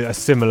got to a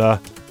similar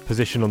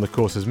position on the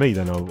course as me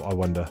then, I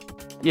wonder.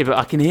 Yeah, but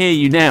I can hear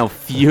you now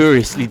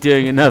furiously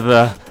doing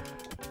another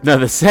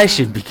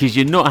session because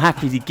you're not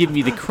happy to give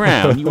me the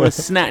crown. You want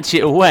to snatch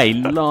it away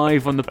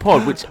live on the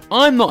pod, which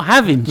I'm not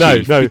having,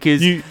 Chief. No,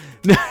 because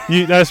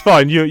that's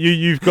fine.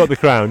 You've got the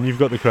crown. You've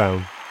got the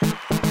crown.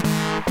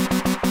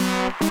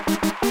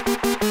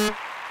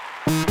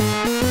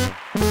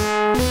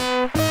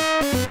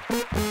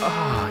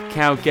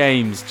 Cal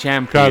Games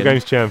champion.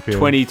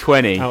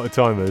 2020. Outta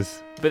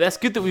Timers. But that's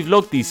good that we've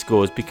logged these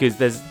scores because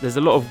there's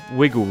a lot of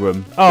wiggle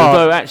room.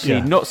 Although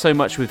actually not so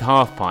much with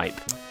half pipe.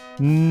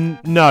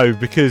 No,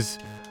 because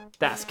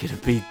That's going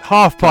to be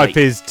half pipe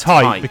is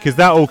tight tight. because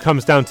that all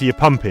comes down to your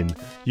pumping.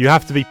 You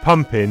have to be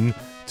pumping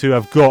to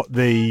have got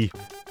the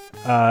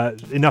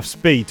enough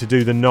speed to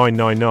do the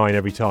 999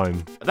 every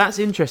time. That's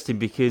interesting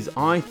because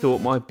I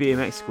thought my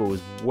BMX score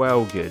was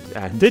well good.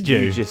 And Did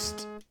you?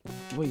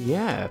 Well,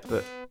 yeah,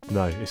 but...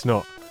 No, it's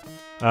not.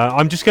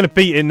 I'm just going to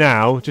beat it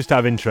now, just out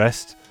of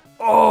interest.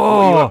 What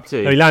are you up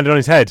to? No, he landed on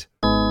his head.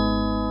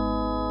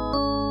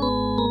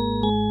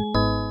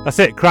 That's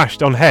it,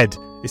 crashed on head.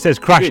 It says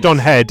crashed Good. on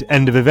head,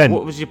 end of event.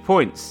 What was your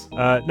points?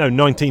 No,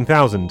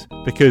 19,000.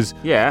 Because,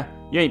 Yeah,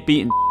 you ain't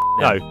beating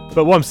now. no,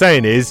 but what I'm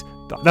saying is,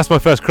 that's my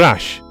first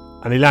crash.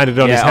 And he landed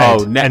on his Yeah,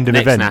 head, end of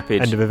neck event.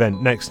 snappage. End of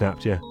event, neck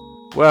snapped, yeah.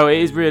 Well, it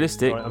is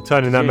realistic. Right, I'm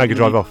turning that Yeah,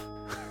 Megadrive you- off.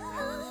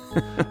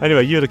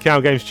 Anyway, you're the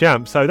Cow Games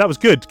champ, so that was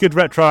good. Good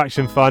retro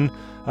action fun.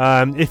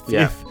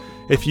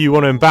 If you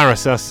want to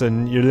embarrass us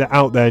and you're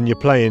out there and you're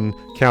playing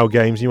Cow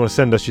Games and you want to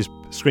send us your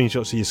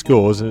screenshots of your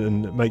scores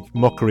and make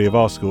mockery of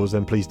our scores,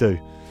 then please do.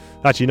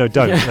 Actually, no,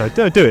 don't. Yeah. No,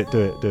 don't do it.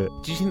 Do it. Do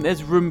you think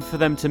there's room for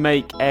them to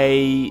make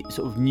a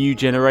sort of new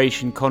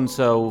generation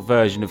console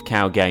version of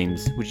Cow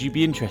Games? Would you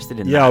be interested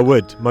in that? Yeah, I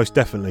would, most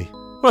definitely.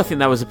 Well, I think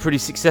that was a pretty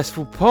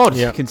successful pod,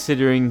 Yeah.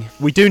 considering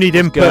We do need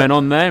what's input. going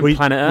on there in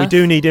Planet Earth. We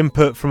do need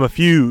input from a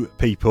few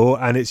people,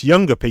 and it's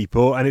younger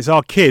people, and it's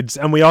our kids,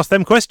 and we ask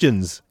them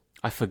questions.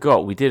 I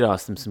forgot, we did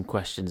ask them some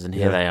questions, and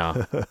here they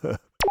are.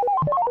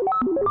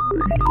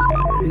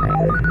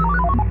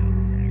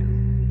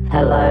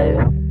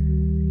 Hello.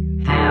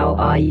 How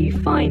are you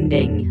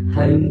finding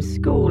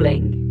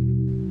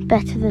homeschooling?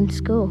 Better than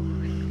school.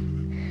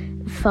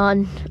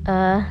 Fun,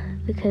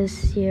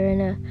 because you're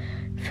in a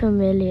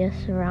familiar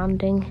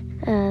surrounding.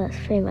 That's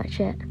pretty much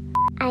it.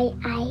 I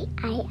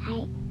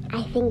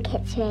think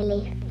it's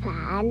really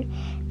fun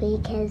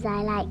because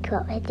I like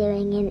what we're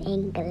doing in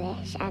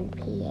English and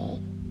PE.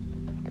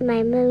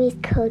 My mummy's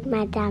called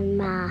Madame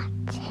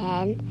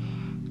Martin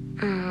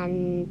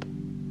and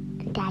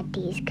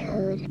Daddy's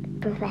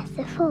called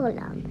Professor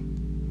Forlom.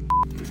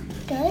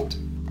 Good.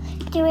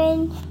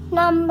 Doing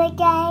number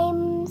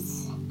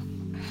games.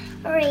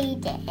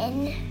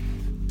 Reading.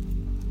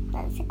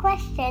 That's a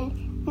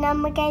question.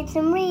 Number games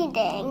and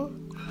reading.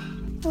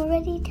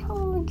 Already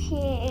told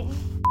you.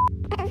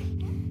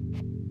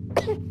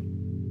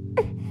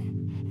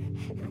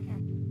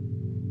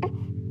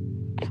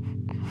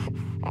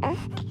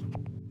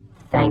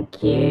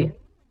 Thank you.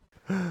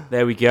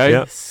 There we go.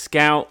 Yep.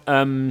 Scout,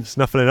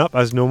 Snuffling up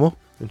as normal.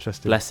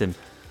 Interesting. bless him.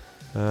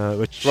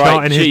 We're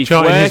charting Chief,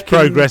 his where can-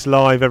 progress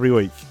live every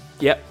week.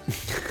 Yep.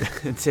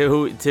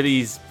 until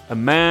he's a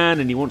man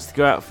and he wants to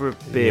go out for a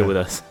beer Yeah. with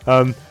us.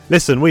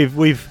 Listen,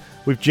 we've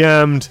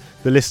jammed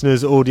the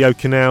listeners' audio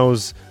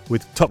canals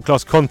with top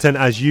class content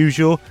as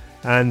usual,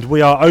 and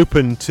we are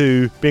open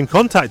to being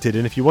contacted.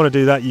 And if you want to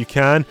do that, you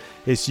can.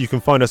 You can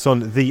find us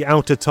on the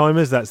Outta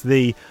Timers. That's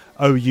the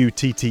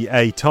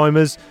OUTTA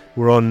Timers.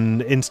 We're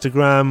on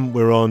Instagram.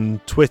 We're on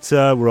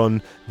Twitter. We're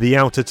on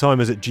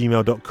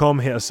theoutatimers@gmail.com.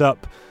 Hit us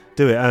up.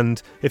 Do it.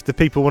 And if the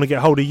people want to get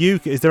hold of you,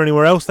 is there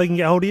anywhere else they can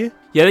get hold of you?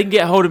 Yeah, they can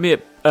get hold of me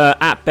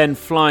at Ben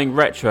Flying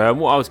Retro. And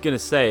what I was going to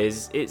say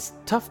is it's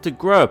tough to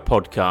grow a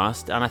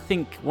podcast, and I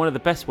think one of the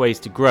best ways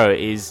to grow it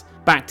is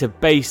back to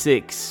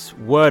basics,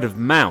 word of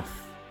mouth.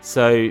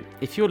 So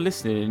if you're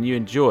listening and you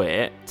enjoy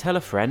it, tell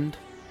a friend.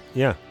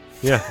 Yeah.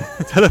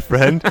 Tell a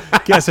friend.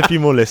 Get us a few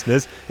more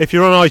listeners. If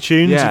you're on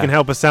iTunes, Yeah. you can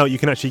help us out. You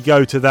can actually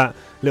go to that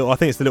I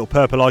think it's the little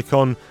purple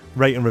icon,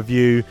 rate and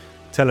review.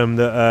 Tell them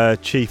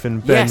that Chief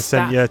and Ben Yes,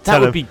 sent you.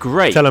 that would be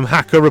great. Tell them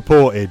hacker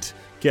reported.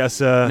 Get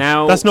us.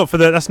 Now- that's not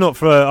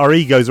for our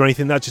egos or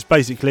anything. That just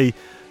basically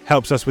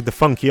helps us with the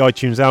funky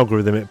iTunes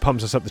algorithm. It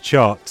pumps us up the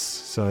charts.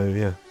 So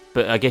yeah.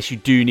 But I guess you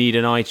do need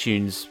an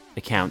iTunes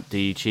account, do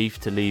you, Chief,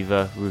 to leave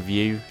a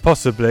review?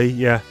 Possibly,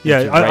 yeah. to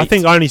I rate.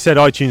 think I only said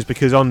iTunes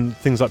because on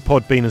things like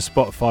Podbean and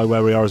Spotify,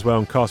 where we are as well,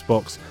 and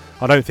Castbox,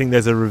 I don't think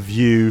there's a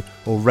review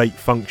or rate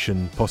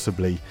function,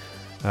 possibly.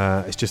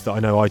 It's just that I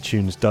know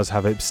iTunes does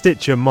have it.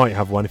 Stitcher might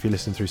have one if you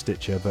listen through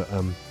Stitcher,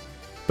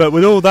 but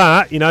with all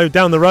that,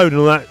 down the road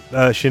and all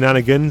that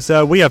shenanigans,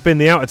 we have been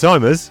the Outta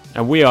Timers.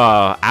 And we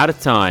are out of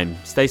time.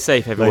 Stay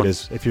safe, everyone.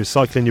 Ladies, if you're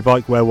cycling your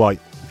bike, wear white.